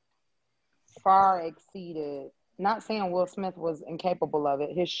far exceeded. Not saying Will Smith was incapable of it.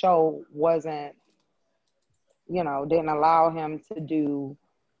 His show wasn't, didn't allow him to do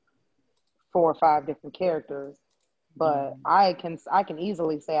 4 or 5 different characters. But I can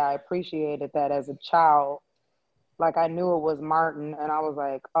easily say I appreciated that as a child. Like I knew it was Martin, and I was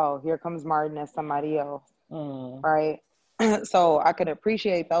like, oh, here comes Martin as somebody else, right? So I could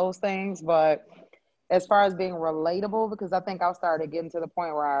appreciate those things, but as far as being relatable, because I think I started getting to the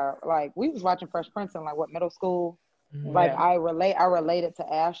point where we was watching Fresh Prince in middle school. Mm-hmm. Like I related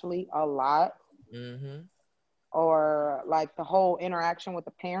to Ashley a lot, or like the whole interaction with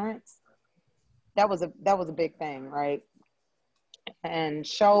the parents. That was a big thing, right? And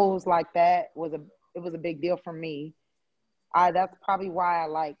shows like that was a big deal for me. That's probably why I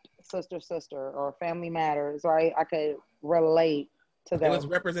liked Sister or Family Matters, right? I could relate to that. It was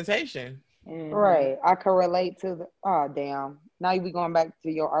representation. Right. I could relate to the, oh, damn. Now we going back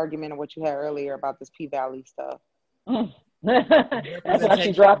to your argument of what you had earlier about this P-Valley stuff. That's why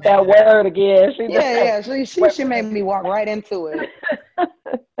she dropped that word again. She made me walk right into it.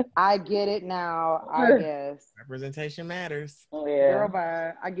 I get it now, I guess. Representation matters. Yeah. Girl,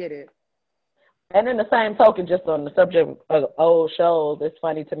 bye. I get it. And in the same token, just on the subject of old shows, it's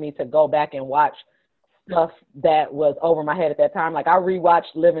funny to me to go back and watch stuff that was over my head at that time. Like I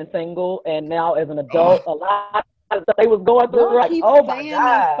rewatched Living Single, and now as an adult, a lot of stuff they was going through. Like, oh my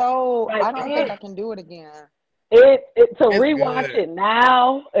God. So I don't think I can do it again. It's rewatch good. It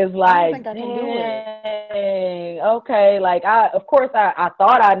now is like, I don't think I can do it. Okay. Like of course I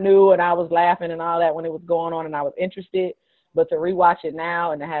thought I knew and I was laughing and all that when it was going on and I was interested, but to rewatch it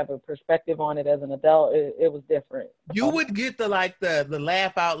now and to have a perspective on it as an adult, it was different. You would get the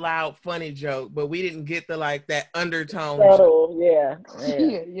laugh out loud funny joke, but we didn't get that undertone. Subtle, yeah.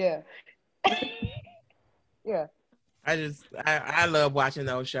 Yeah. I love watching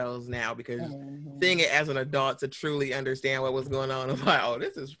those shows now because seeing it as an adult to truly understand what was going on, I'm like, oh,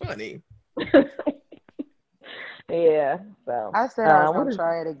 this is funny. Yeah. So I said I was gonna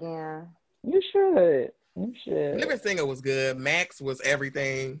try it again. You should. Living Single was good. Max was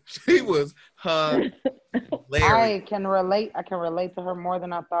everything. She was her Larry. I can relate to her more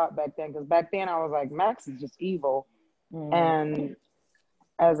than I thought back then, because back then I was like, Max is just evil. And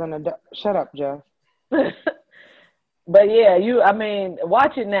as an adult, shut up, Jeff. But yeah, I mean,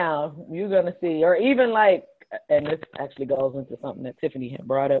 watch it now. You're gonna see, or even like, and this actually goes into something that Tiffany had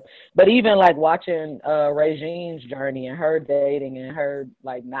brought up. But even like watching Regine's journey and her dating and her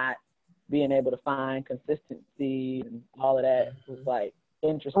like not being able to find consistency and all of that was like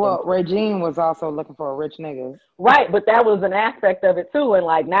interesting. Well, Regine was also looking for a rich nigga. Right, but that was an aspect of it too. And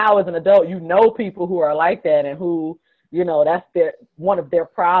like now as an adult, you know people who are like that and who, you know, that's one of their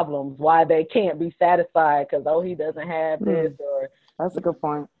problems, why they can't be satisfied because, oh, he doesn't have this or. That's a good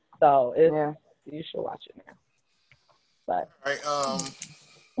point. So you should watch it now. But. All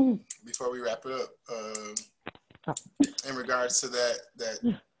right. Before we wrap it up, in regards to that,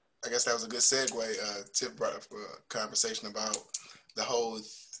 I guess that was a good segue. Tiff brought up a conversation about the whole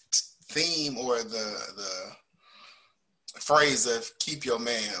theme or the phrase of "keep your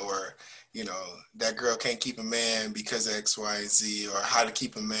man," or you know, that girl can't keep a man because of X, Y, and Z, or how to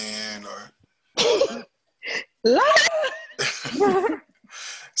keep a man, or.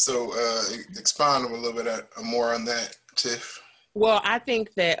 So, expound a little bit more on that, Tiff. Well, I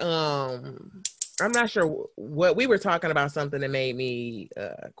think that I'm not sure what we were talking about. Something that made me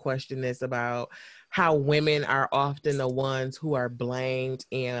question this about how women are often the ones who are blamed,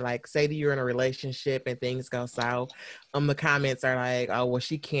 and like say that you're in a relationship and things go south, the comments are like, oh well,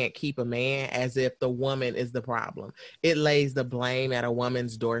 she can't keep a man, as if the woman is the problem. It lays the blame at a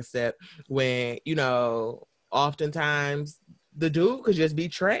woman's doorstep when, you know, oftentimes the dude could just be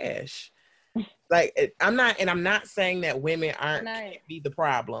trash. Like I'm not saying that women can't be the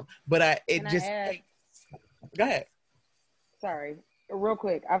problem, but go ahead. Sorry, real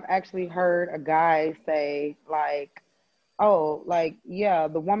quick. I've actually heard a guy say like, "Oh, like yeah,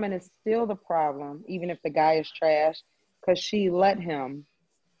 the woman is still the problem, even if the guy is trash, because she let him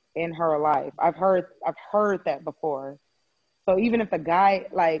in her life." I've heard that before. So even if the guy,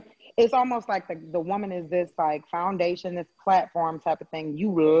 like, it's almost like the woman is this like foundation, this platform type of thing.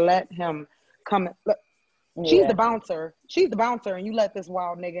 You let him come. She's the bouncer. She's the bouncer, and you let this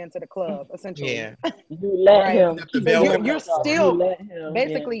wild nigga into the club. Essentially, yeah. You let him. You're still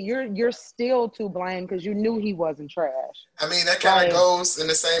basically you're still to blame because you knew he wasn't trash. I mean, that kind of goes in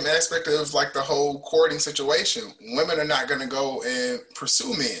the same aspect of like the whole courting situation. Women are not going to go and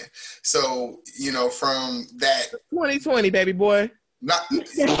pursue men. So you know, from that 2020, baby boy. Not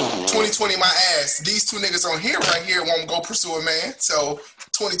 2020 my ass. These two niggas on here right here won't go pursue a man. So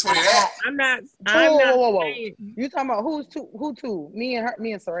 2020 that. I'm not. Whoa. You talking about who two? Me and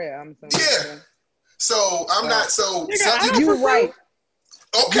Soraya. I'm assuming. Yeah. So I'm not. So you right.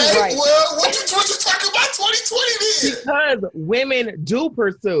 Okay. Right. Well, what you talking about 2020 then? Because women do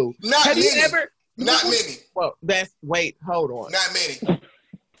pursue. Not Have many. you ever? Not many. Well, hold on. Not many.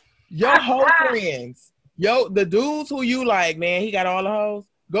 Your whole friends. The dudes who you like, man, he got all the hoes.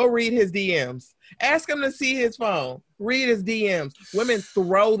 Go read his DMs. Ask him to see his phone. Read his DMs. Women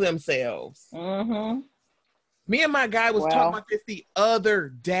throw themselves. Mm-hmm. Me and my guy was talking about this the other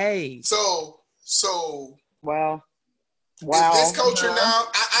day. So. Wow. In this culture now,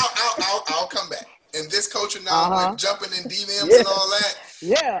 I'll come back. In this culture now, with jumping in DMs and all that.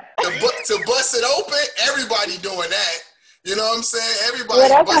 Yeah. To bust it open, everybody doing that. You know what I'm saying? Everybody. Well,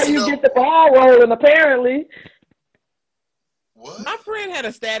 that's how you get the ball rolling, apparently. What? My friend had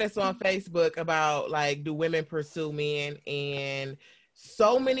a status on Facebook about like, do women pursue men? And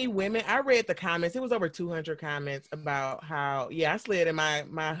so many women. I read the comments. It was over 200 comments about how I slid in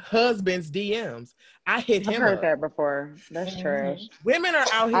my husband's DMs. I hit him. I've heard that before. That's trash. Women are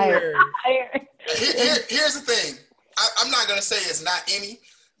out here. Here's the thing. I'm not gonna say it's not any,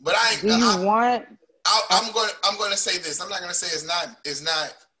 but I'm going to say this. I'm not going to say it's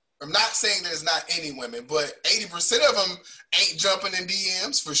not. I'm not saying there's not any women, but 80% of them ain't jumping in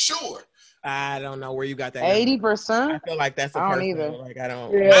DMs for sure. I don't know where you got that. 80%. I feel like that's a I don't personal. either. Like I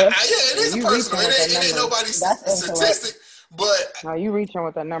don't. Yeah, it is a personal. It ain't nobody's statistic. But no, you reaching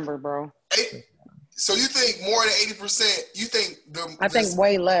with that number, bro. So you think more than 80%? You think I think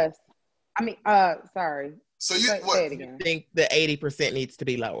way less. I mean, sorry. So say it again. You think the 80% needs to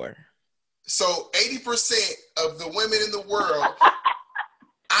be lower? So 80% of the women in the world,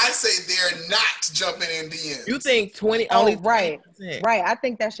 I say they're not jumping in DMs. You think 20? Oh, right. I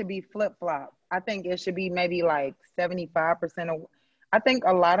think that should be flip flop. I think it should be maybe like 75%. I think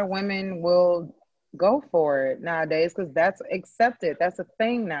a lot of women will go for it nowadays because that's accepted. That's a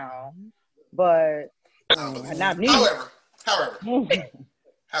thing now. But not me. However,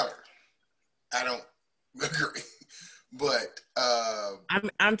 I don't agree. But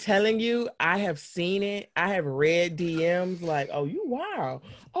I'm telling you, I have seen it. I have read DMs like, "Oh, you wow.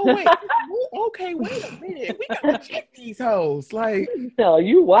 Oh wait, okay, wait a minute. We gotta check these hoes." Like, No,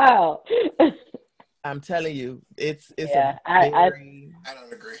 you wild. I'm telling you, it's Yeah, a very. I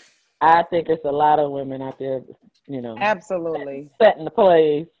don't agree. I think it's a lot of women out there, Absolutely. setting the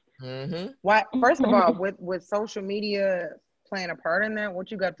plays. Mm-hmm. Why? First of all, with social media playing a part in that, what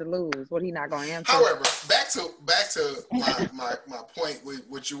you got to lose? What he not going to answer? However, back to my point with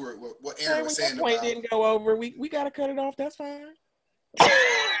what Aaron was saying Point about. didn't go over. We gotta cut it off. That's fine.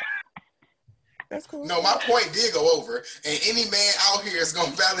 That's cool. No, my point did go over, and any man out here is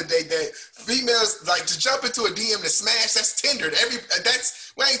gonna validate that females like to jump into a DM to smash. That's Tinder.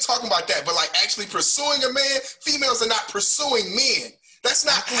 We ain't talking about that, but like actually pursuing a man, females are not pursuing men. That's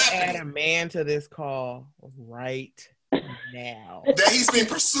not happening. Add a man to this call right now. That he's been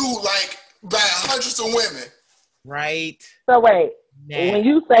pursued like by hundreds of women. Right. So wait, now. when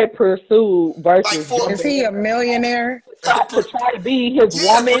you say pursue versus Like is he a millionaire? to try to be his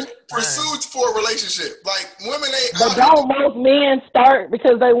woman? Pursued for a relationship. Like women ain't. But don't most men start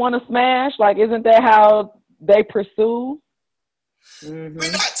because they want to smash? Like, isn't that how they pursue? We're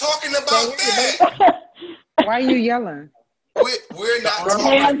not talking about that. Why are you yelling? We're not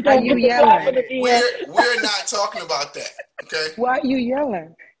talking. Why are you yelling? We're not talking about that. Okay. Why are you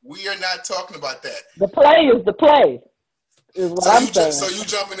yelling? We are not talking about that. The play is the play. Is what I'm saying. So you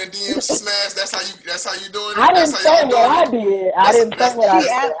jump in the DMs to smash. That's how you doing it. I didn't say what I did. I didn't say what I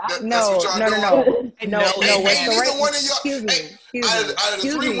did. No. Neither one of y'all. Out of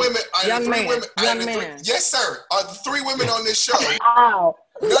the three women, yes, sir. Out of the three women on this show, Wow.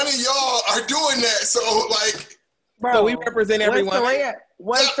 none of y'all are doing that. So like. Bro, so we represent everyone. If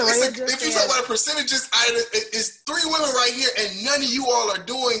you talk about percentages, it's three women right here, and none of you all are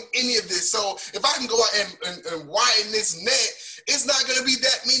doing any of this. So if I can go out and widen this net, it's not going to be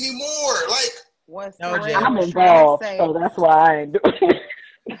that many more. Like, I'm involved, so that's why I ain't doing it.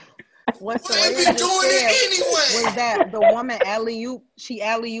 What's the way been doing it anyway? Was that the woman she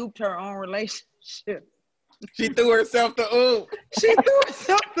alley-ooped her own relationship. She threw herself the oop.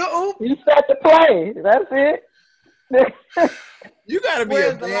 You set the play. That's it. You gotta be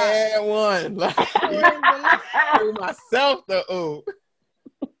a bad one. Like, I threw myself the oop.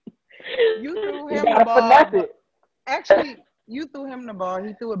 You threw him the ball. Actually, you threw him the ball.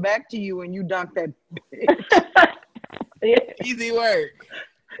 He threw it back to you, and you dunked that bitch. Easy work.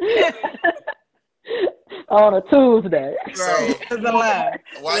 On a Tuesday. So,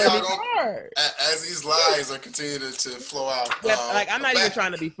 why y'all gonna, as these lies are continuing to flow out? Like I'm not even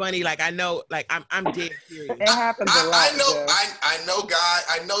trying to be funny. Like I know, like I'm dead serious. It happens a lot. I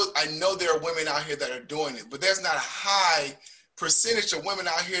know there are women out here that are doing it, but there's not a high percentage of women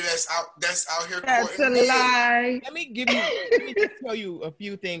out here that's out here. That's a lie. Let me just tell you a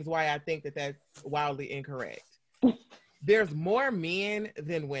few things why I think that that's wildly incorrect. There's more men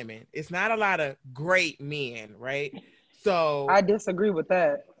than women. It's not a lot of great men, right? So I disagree with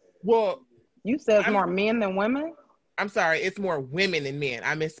that. Well, you said more men than women? I'm sorry, it's more women than men.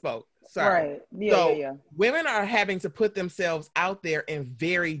 I misspoke. Sorry. Right. Yeah. Women are having to put themselves out there in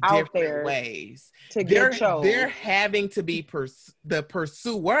very different ways. They're having to be the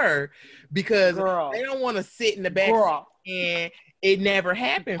pursuer because they don't want to sit in the back and it never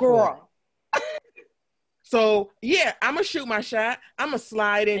happened for them. So, yeah, I'm going to shoot my shot. I'm going to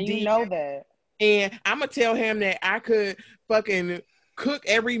slide in deep. You know that. And I'm going to tell him that I could fucking cook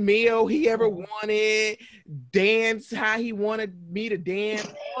every meal he ever wanted, dance how he wanted me to dance,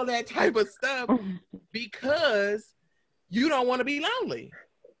 all that type of stuff, because you don't want to be lonely.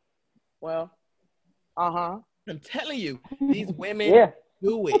 Well, I'm telling you, these women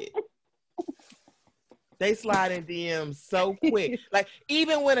do it. They slide in DMs so quick. Like,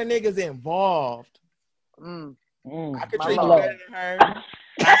 even when a nigga's involved, I could treat you better than her.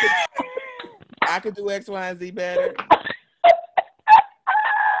 I could do X, Y, and Z better.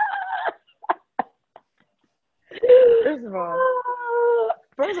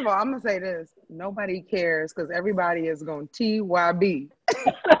 First of all, I'm gonna say this: nobody cares because everybody is gonna TYB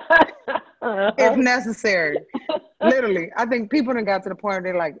if necessary. Literally, I think people done got to the point where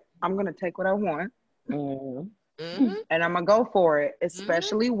they're like, "I'm gonna take what I want, and I'm gonna go for it."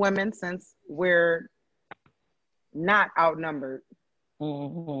 Especially women, since we're not outnumbered.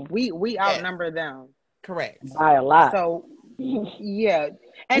 We outnumber them. Correct. By a lot. So yeah.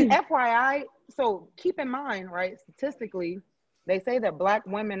 And FYI, so keep in mind, right, statistically, they say that Black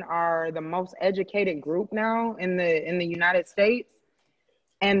women are the most educated group now in the United States.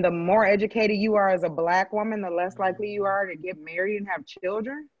 And the more educated you are as a Black woman, the less likely you are to get married and have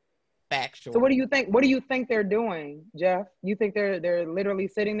children. factual. So what do you think? What do you think they're doing, Jeff? You think they're literally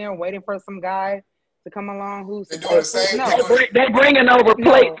sitting there waiting for some guy to come along who's They're doing the same. no, They're bringing over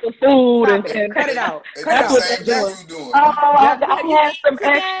plates of food stop and it. Cut it out. They Cut it doing the out. same Jeff, thing you doing. oh, Jeff, I had some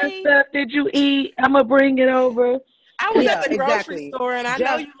extra today? stuff. Did you eat? I'm gonna bring it over. I was Yeah, at the grocery exactly. store, and I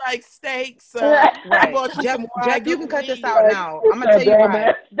Jeff- know you like steaks, so Right. I bought you Jeff, some Jeff, you can cut this wagyu out meat. now. I'm gonna tell you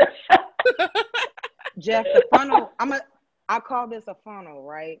why. Jeff, the funnel. I call this a funnel,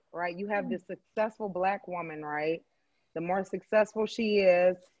 right? Right. You have this successful Black woman, right? The more successful she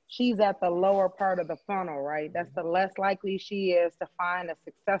is, she's at the lower part of the funnel, right? That's the less likely she is to find a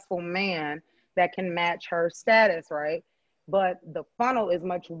successful man that can match her status, right? But the funnel is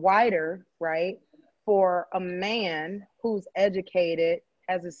much wider, right? For a man who's educated,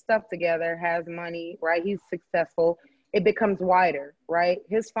 has his stuff together, has money, right? He's successful. It becomes wider, right?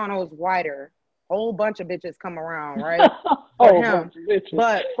 His funnel is wider. Whole bunch of bitches come around, right? For him.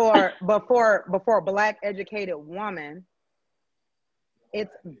 But for a Black educated woman,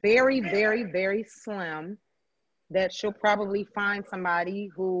 it's very, very, very slim that she'll probably find somebody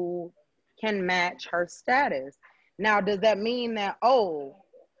who can match her status. Now, does that mean that,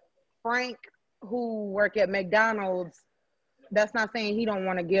 Frank, who work at McDonald's, that's not saying he don't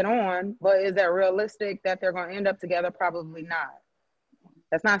want to get on, but is that realistic that they're going to end up together? Probably not.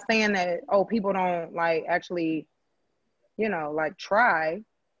 That's not saying that, people don't actually, try,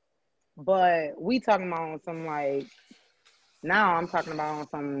 but we talking about on some now I'm talking about on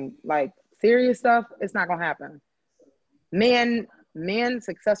some serious stuff. It's not going to happen.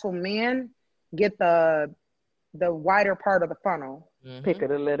 Successful men get the wider part of the funnel. Mm-hmm. Pick of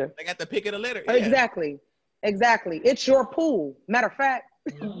the litter. They got the pick of the litter. Yeah. Exactly. It's your pool. Matter of fact,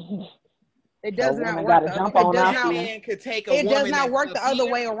 it does not work. It does not work the other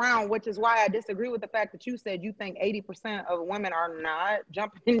way around, which is why I disagree with the fact that you said you think 80% of women are not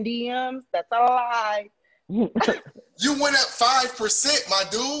jumping in DMs. That's a lie. You went up 5%, my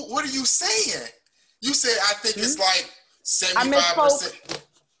dude. What are you saying? You said I think it's like 75%.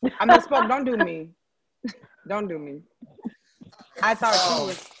 I misspoke. Don't do me. Don't do me. I thought you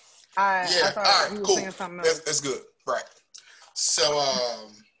was. I thought you were saying something else. That's good. Right. So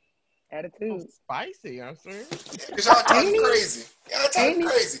attitude. Spicy, I'm sorry. Because y'all talking crazy. Y'all talking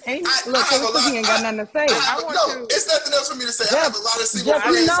crazy. Look, he ain't got nothing to say. It's nothing else for me to say. I have a lot of single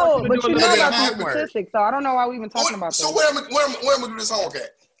friends. You know about these statistics, so I don't know why we even talking about this. So where am I going to do this homework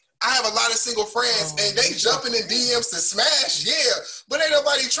at? I have a lot of single friends, and they jumping in DMs to smash, but ain't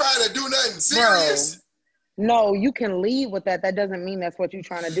nobody trying to do nothing serious. Bro. No, you can lead with that. That doesn't mean that's what you're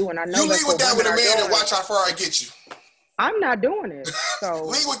trying to do. And I know you lead with that with a man and watch how far I get you. I'm not doing it. So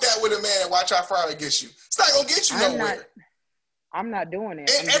lead with that with a man and watch how far I get you. It's not gonna get you nowhere. I'm not doing it.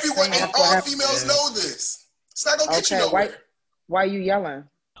 And everyone and all females know this. It's not gonna get you nowhere. Why are you yelling?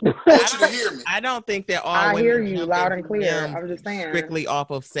 I want you to hear me. I don't think that all I women hear you loud and clear. I'm just saying. Strictly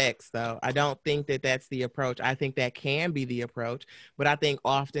off of sex, though. I don't think that that's the approach. I think that can be the approach, but I think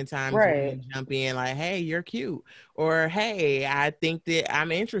oftentimes women jump in like, "Hey, you're cute," or "Hey, I think that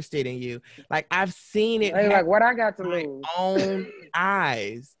I'm interested in you." Like I've seen it. Like what I got to lose? Own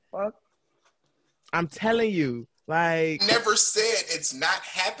eyes. Fuck. I'm telling you. Like never said it's not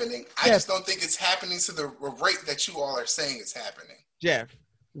happening. I just don't think it's happening to the rate that you all are saying it's happening. Jeff.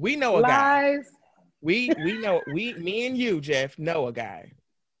 We know a guy. We know me and you, Jeff, know a guy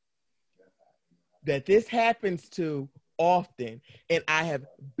that this happens to often, and I have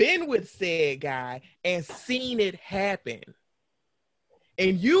been with said guy and seen it happen.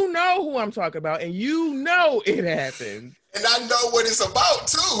 And you know who I'm talking about, and you know it happens. And I know what it's about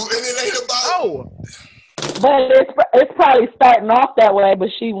too, and it ain't about. Oh. But it's probably starting off that way, but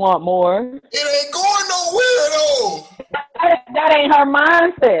she want more. It ain't going nowhere though. That ain't her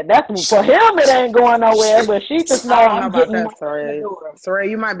mindset. That's for him. It ain't going nowhere, but she just know I'm getting that.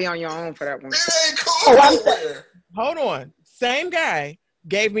 Sorry, you might be on your own for that one. It ain't going nowhere. Hold on. Same guy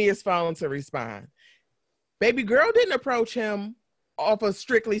gave me his phone to respond. Baby girl didn't approach him off a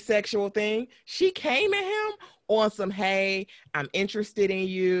strictly sexual thing. She came at him on some, "Hey, I'm interested in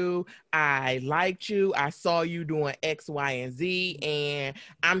you. I liked you. I saw you doing X, Y, and Z, and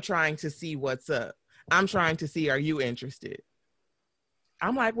I'm trying to see what's up. I'm trying to see, are you interested?"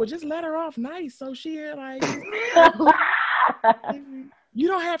 I'm like, well, just let her off nice. So she like, you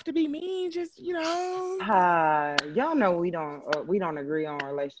don't have to be mean. Just, y'all know we don't agree on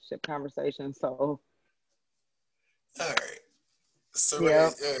relationship conversations. So. All right. So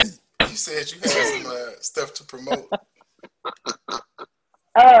you said you had some stuff to promote.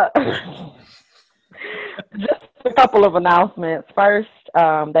 Just a couple of announcements. First,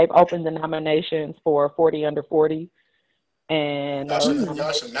 they've opened the nominations for 40 Under 40, And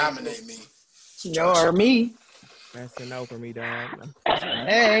Y'all should nominate me. No, or me. That's a no for me, dog.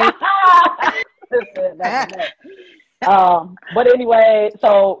 Hey. But anyway,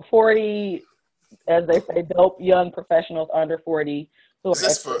 so 40, as they say, dope young professionals under 40 who Is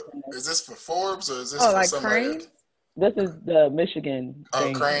this for Forbes or is this Oh, for like somebody Cranes? else? This is the Michigan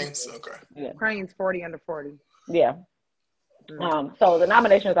thing. Cranes? Okay. Yeah. Cranes 40 under 40. Yeah. So the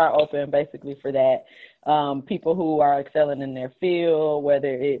nominations are open basically for that. People who are excelling in their field,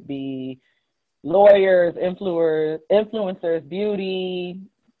 whether it be lawyers, influencers, beauty,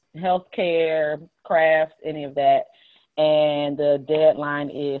 healthcare, crafts, any of that. And the deadline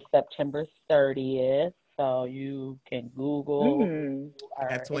is September 30th. So you can Google. I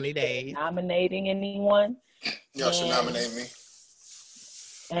got 20 days. Nominating anyone. Y'all should nominate me.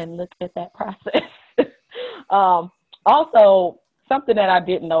 And look at that process. Also, something that I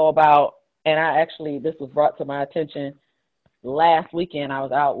didn't know about, and this was brought to my attention last weekend. I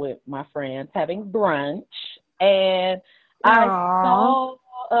was out with my friends having brunch, and I saw,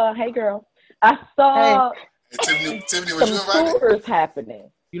 hey girl, I saw Hey, Tiffany, was you invited? tours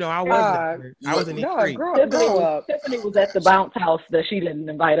happening. You know, I was in Detroit. Tiffany was at the bounce house that she didn't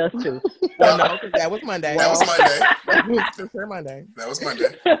invite us to. Well, no, that was Monday. That was Monday. That was for sure Monday. That was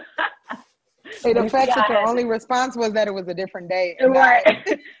Monday. Hey, the fact that your only response was that it was a different day.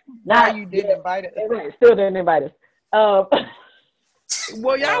 Right. Not you didn't invite us. Right. Still didn't invite us.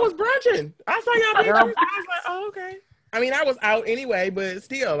 Well, y'all was brunching. I saw y'all pictures. I was like, oh, okay. I mean, I was out anyway, but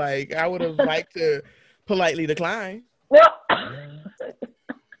still, like, I would have liked to politely decline. Well,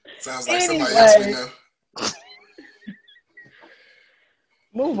 sounds like somebody else we know.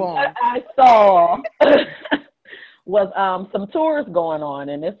 Move on. What I saw was some tours going on,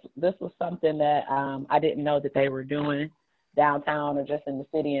 and this was something that I didn't know that they were doing downtown or just in the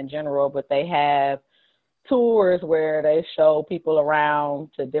city in general, but they have tours where they show people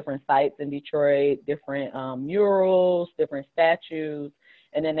around to different sites in Detroit, different murals, different statues,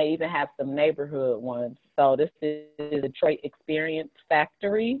 and then they even have some neighborhood ones. So this is Detroit Experience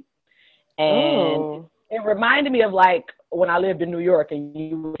Factory, and it reminded me of like when I lived in New York and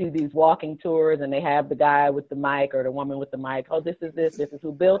you would see these walking tours and they have the guy with the mic or the woman with the mic. Oh, this is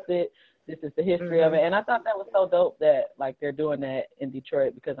who built it. This is the history of it. And I thought that was so dope that like they're doing that in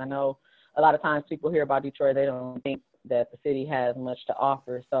Detroit, because I know a lot of times people hear about Detroit, they don't think that the city has much to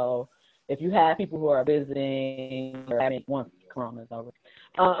offer. So if you have people who are visiting or having, once Corona's over,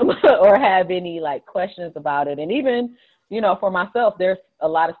 or have any like questions about it, and even, you know, for myself, there's a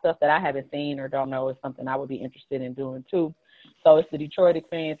lot of stuff that I haven't seen or don't know is something I would be interested in doing too. So it's the Detroit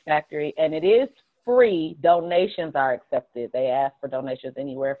Experience Factory, and it is free. Donations are accepted. They ask for donations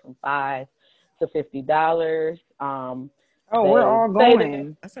anywhere from $5 to $50. We're all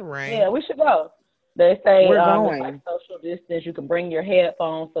going. That's a range. Yeah, we should go. They say we're going. Like social distance. You can bring your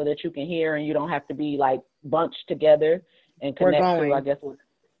headphones so that you can hear, and you don't have to be like bunched together and connect to, I guess,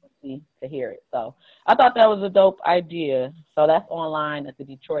 to hear it. So I thought that was a dope idea. So that's online at the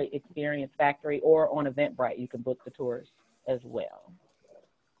Detroit Experience Factory, or on Eventbrite. You can book the tours as well.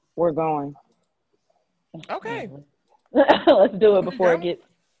 We're going. Okay. Let's do it before it gets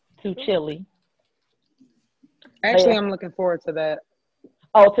too chilly. Actually, I'm looking forward to that.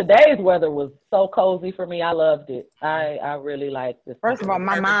 Oh, today's weather was so cozy for me. I loved it. I really liked this. First of all,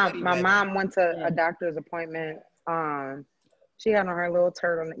 my mom went to a doctor's appointment. She had on her little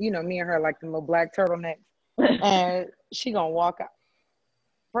turtle. You know, me and her like the little black turtlenecks, and she gonna walk out.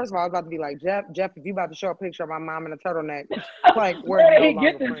 First of all, I was about to be like, Jeff, if you about to show a picture of my mom in a turtleneck, like where did he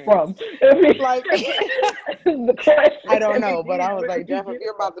get this from? Like, I don't know, but I was like, Jeff, if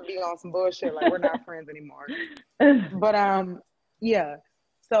you're about to be on some bullshit, like we're not friends anymore. But yeah.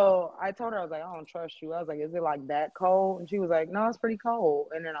 So I told her, I was like, I don't trust you. I was like, is it like that cold? And she was like, no, it's pretty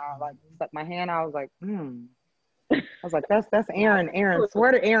cold. And then I like stuck my hand. I was like, I was like, that's Aaron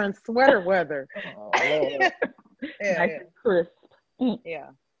sweater weather. Oh, yeah. Crisp. Yeah.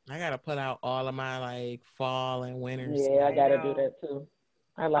 I gotta put out all of my like fall and winter. Yeah, I gotta do that too.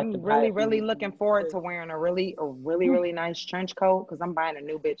 I'm really looking forward to wearing a really nice trench coat, because I'm buying a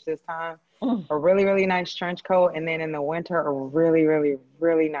new bitch this time. A really nice trench coat, and then in the winter a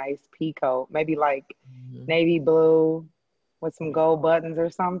really nice pea coat, maybe like navy blue with some gold buttons or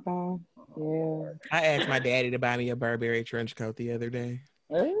something. Yeah. I asked my daddy to buy me a Burberry trench coat the other day.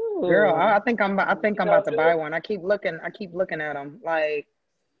 Ooh. Girl, I think I'm about to buy one. I keep looking at them. Like,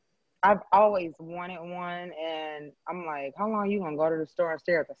 I've always wanted one, and I'm like, how long you gonna go to the store and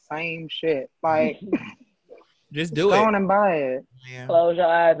stare at the same shit? Like, just do it. Go on and buy it. Yeah. Close your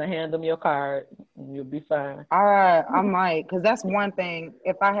eyes and hand them your card, and you'll be fine. I might, because that's one thing.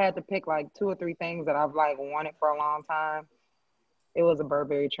 If I had to pick like 2 or 3 things that I've like wanted for a long time, It was a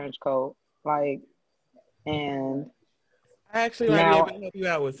Burberry trench coat. Like, and I actually might be now, able to help you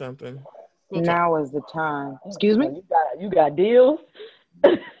out with something. We'll talk. now is the time. Excuse So me? you got deals.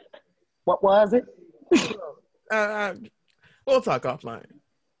 What was it? Uh, we'll talk offline.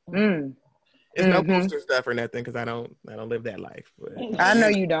 Mm. It's no Mm-hmm. booster stuff or nothing because I don't live that life. But I know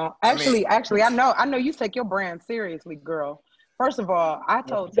And you don't. I mean, Actually, I know you take your brand seriously, girl. First of all, I If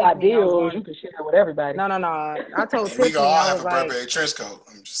told you got Tiffany I was deals, going. you can share with everybody. No, no, no. I told and we gonna Tiffany all I have was a like, Burberry trench coat.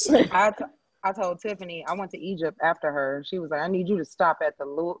 I'm just saying. I told Tiffany I went to Egypt after her. She was like, I need you to stop at the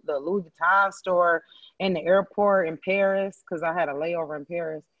Louis Vuitton store in the airport in Paris because I had a layover in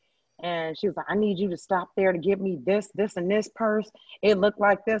Paris. And she was like, I need you to stop there to get me this, this, and this purse. It looked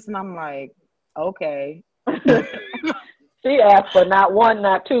like this, and I'm like, okay. She asked for not one,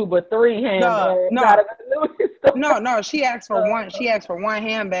 not two, but three handbags. No. She asked for one. She asked for one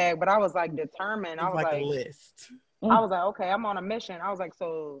handbag, but I was like determined. it's like a list. I was like, okay, I'm on a mission. I was like,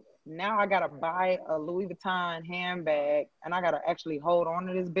 so now I gotta buy a Louis Vuitton handbag, and I gotta actually hold on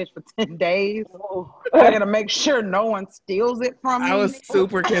to this bitch for 10 days. I gotta make sure no one steals it from me. I was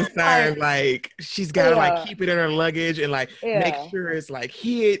super concerned. Like she's gotta like keep it in her luggage and like make sure it's like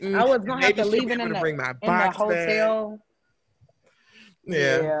hidden. I was gonna have to Maybe she'll leave be it able in to bring my the box hotel. bag.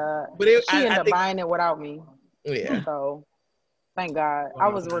 Yeah. But she ended up buying it without me. Yeah. So thank God. Wow, I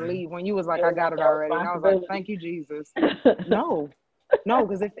was relieved when you was like, I got it already. And I was like, thank you, Jesus. No,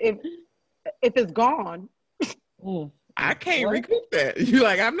 because if it's gone, I can't recoup that. You're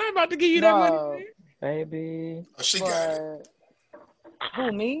like, I'm not about to give you that money, baby. Oh, she got it.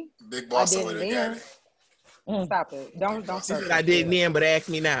 Who, me? Big boss over there got it. Stop it. Don't start. I didn't then, but ask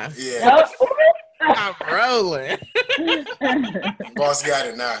me now. Yeah. I'm rolling. Boss got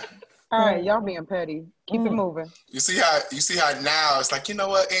it now. All right, y'all being petty. Keep it moving. You see how now it's like, you know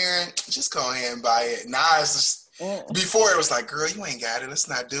what, Aaron, just go ahead and buy it. Now it's just before it was like, girl, you ain't got it. Let's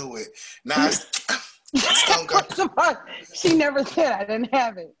not do it. Now it's don't go. She never said I didn't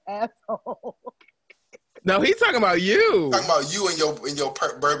have it, asshole. No, he's talking about you. Talking about you and your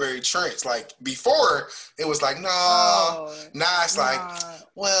Burberry trench. Like before, it was like, no. Now it's like,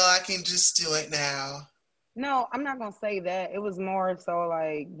 well, I can just do it now. No, I'm not gonna say that. It was more so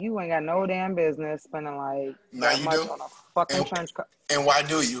like you ain't got no damn business spending like that much on a fucking trench coat. And why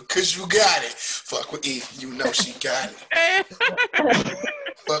do you? Cause you got it. Fuck with E, you know she got it.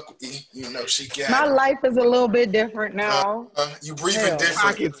 Fuck with E, you know she got it. My life is a little bit different now. You breathing different.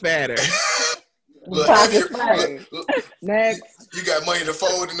 Pockets fatter. Look, Next. You got money to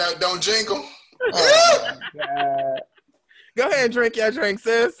fold and that don't jingle. Oh my God. Go ahead and drink your drink,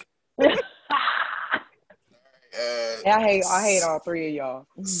 sis. I hate all three of y'all.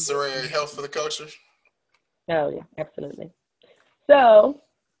 Soraya, health for the culture. Oh yeah, absolutely. So,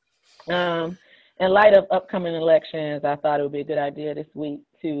 in light of upcoming elections, I thought it would be a good idea this week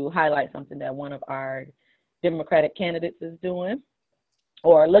to highlight something that one of our Democratic candidates is doing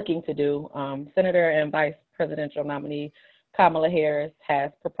or looking to do. Senator and Vice Presidential nominee Kamala Harris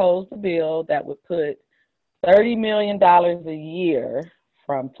has proposed a bill that would put $30 million a year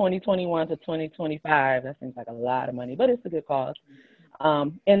from 2021 to 2025, that seems like a lot of money, but it's a good cause,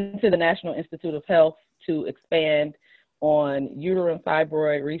 into the National Institute of Health to expand on uterine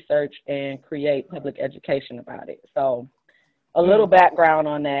fibroid research and create public education about it. So a little background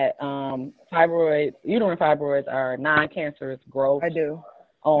on that. Uterine fibroids are non-cancerous growth. I do.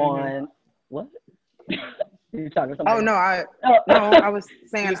 On what? You talking to somebody? No, I was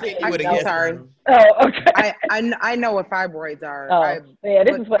saying. I'm sorry. Oh, okay. I know what fibroids are.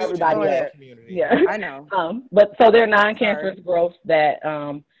 This is for everybody else. Yeah, I know. But so they're non-cancerous growths that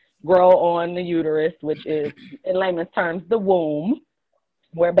grow on the uterus, which is, in layman's terms, the womb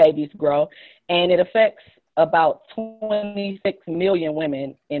where babies grow, and it affects about 26 million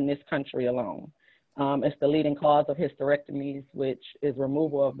women in this country alone. It's the leading cause of hysterectomies, which is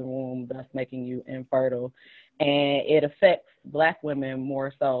removal of the womb, thus making you infertile. And it affects Black women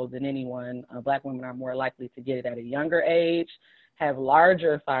more so than anyone. Black women are more likely to get it at a younger age, have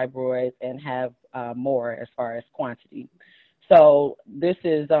larger fibroids, and have more as far as quantity. So this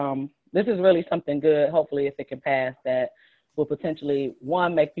is really something good. Hopefully, if it can pass, that will potentially,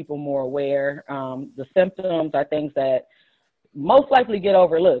 one, make people more aware. The symptoms are things that most likely get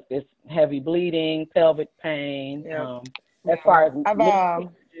overlooked. It's heavy bleeding, pelvic pain, as far as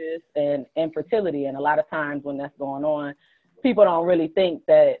and infertility. And a lot of times when that's going on, people don't really think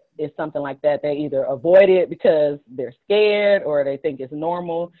that it's something like that. They either avoid it because they're scared or they think it's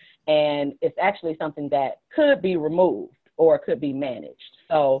normal. And it's actually something that could be removed or could be managed.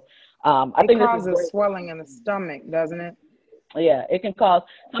 So I think it causes swelling in the stomach, doesn't it? Yeah, it can cause,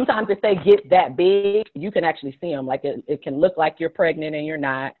 sometimes if they get that big, you can actually see them. Like it can look like you're pregnant and you're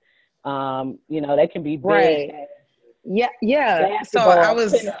not. They can be big. Right. Yeah. Yeah. So I Basketballs,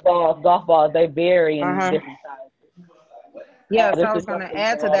 was, tennis balls, golf balls, they vary in uh-huh. different sizes. Yeah, so This I was is going to something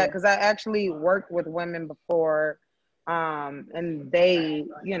add for to all that of because I actually worked with women before, and they,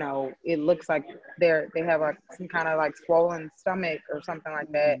 it looks like they have like some kind of like swollen stomach or something like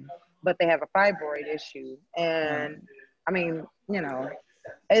that, but they have a fibroid issue, and I mean,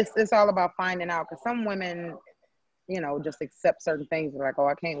 it's all about finding out because some women, just accept certain things. They're like, oh,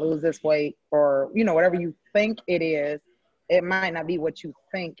 I can't lose this weight, or whatever you think it is, it might not be what you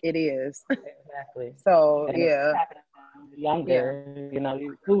think it is. Exactly. So And it's yeah, happening yeah. younger,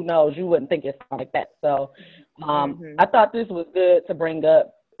 who knows? You wouldn't think it's like that. So Hmm. I thought this was good to bring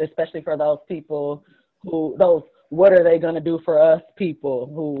up, especially for those people those what are they going to do for us people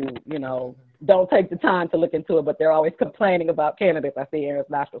who, don't take the time to look into it, but they're always complaining about candidates. I see Aaron's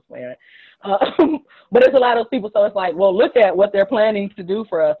nostrils flaring. But there's a lot of those people, so it's like, well, look at what they're planning to do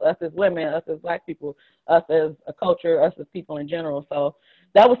for us as women, us as Black people, us as a culture, us as people in general. So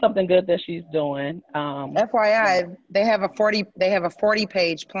that was something good that she's doing. FYI, they have a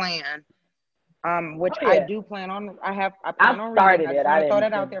 40-page plan, which Oh I yeah, do plan on. I I plan on reading. started I it. just I want to throw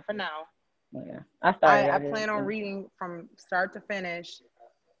didn't that out finish. there for now. Yeah, I started. I I plan didn't on finish. reading from start to finish.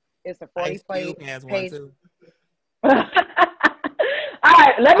 It's a Ice 40 Cube has one page. too. All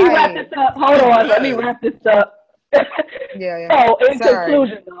right, let me wrap this I up. Hold He on, let me does. wrap this up. Yeah, yeah. So, in Sorry.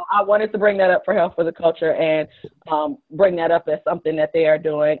 conclusion, though, I wanted to bring that up for Health for the Culture and bring that up as something that they are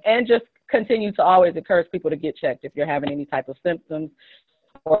doing, and just continue to always encourage people to get checked if you're having any type of symptoms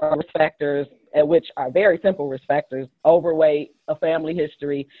or risk factors, which are very simple risk factors: overweight, a family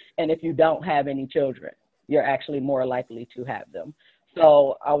history, and if you don't have any children, you're actually more likely to have them.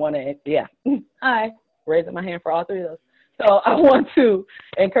 So I want to, yeah, hi, raising my hand for all three of those. So I want to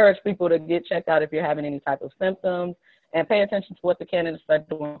encourage people to get checked out if you're having any type of symptoms, and pay attention to what the candidates are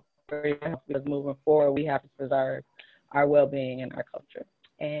doing for your health, because moving forward, we have to preserve our well-being and our culture.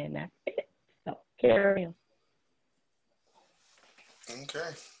 And that's it. So carry on.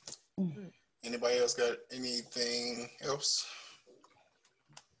 Okay. Anybody else got anything else?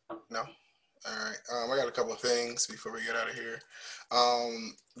 No? All right. I got a couple of things before we get out of here.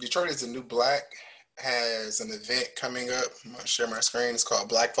 Detroit is the New Black has an event coming up. I'm going to share my screen. It's called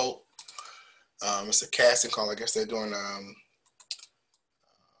Black Vote. It's a casting call. I guess they're doing,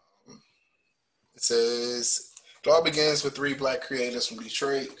 it says, it all begins with 3 Black creators from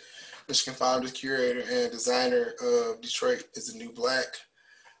Detroit. Michigan founder, curator, and designer of Detroit is the New Black.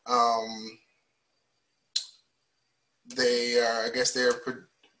 They are, I guess they're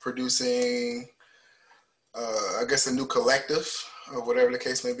producing, I guess, a new collective, or whatever the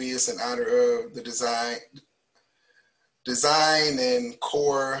case may be. It's in honor of the design and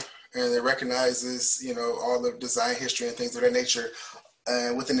core, and it recognizes, all the design history and things of that nature.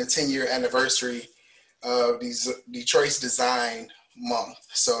 And within the 10-year anniversary of Detroit's Design Month.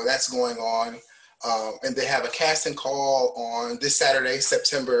 So that's going on. And they have a casting call on this Saturday,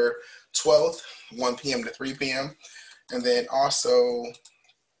 September 12th, 1 p.m. to 3 p.m. And then also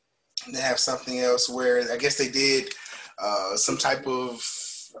they have something else where I guess they did some type of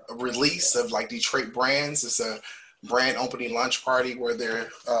release of like Detroit brands. It's a brand opening lunch party where they're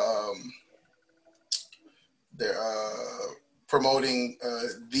promoting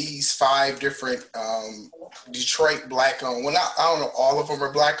these 5 different Detroit Black owned. Well, I don't know, all of them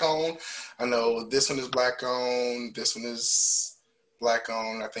are Black owned. I know this one is Black owned. This one is Black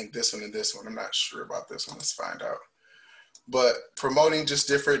owned. I think this one and this one. I'm not sure about this one. Let's find out. But promoting just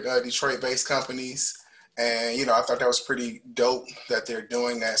different Detroit-based companies. And, I thought that was pretty dope that they're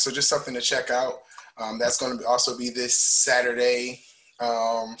doing that. So just something to check out. That's going to also be this Saturday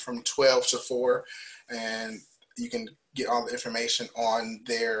from 12 to 4. And you can get all the information on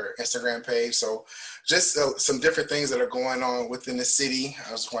their Instagram page. So just some different things that are going on within the city.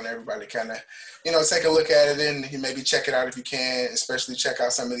 I just want everybody to kind of, take a look at it and maybe check it out if you can, especially check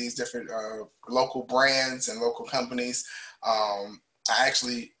out some of these different local brands and local companies. I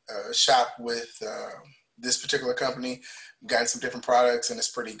actually shop with this particular company, gotten some different products, and it's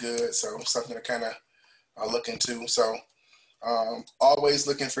pretty good. So something to kind of look into. So always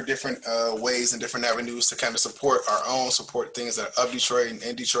looking for different ways and different avenues to kind of support things that are of Detroit and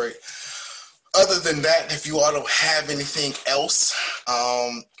in Detroit. Other than that, if you all don't have anything else,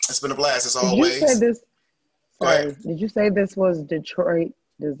 it's been a blast as Did you say always. this? Go ahead. Sorry. Did you say this was Detroit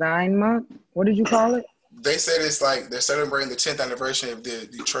Design Month? What did you call it? They said it's like they're celebrating the 10th anniversary of the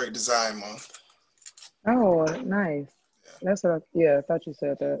Detroit Design Month. Oh, nice. Yeah. That's what. I thought you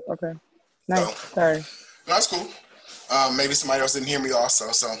said that. Okay. So Nice. Sorry. that's cool. Maybe somebody else didn't hear me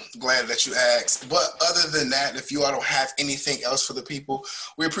also, so glad that you asked. But other than that, if you all don't have anything else for the people,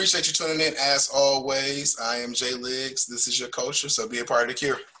 we appreciate you tuning in as always. I am Jay Liggs. This is your culture, so be a part of the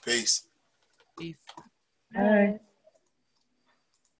cure. Peace. Peace. All right.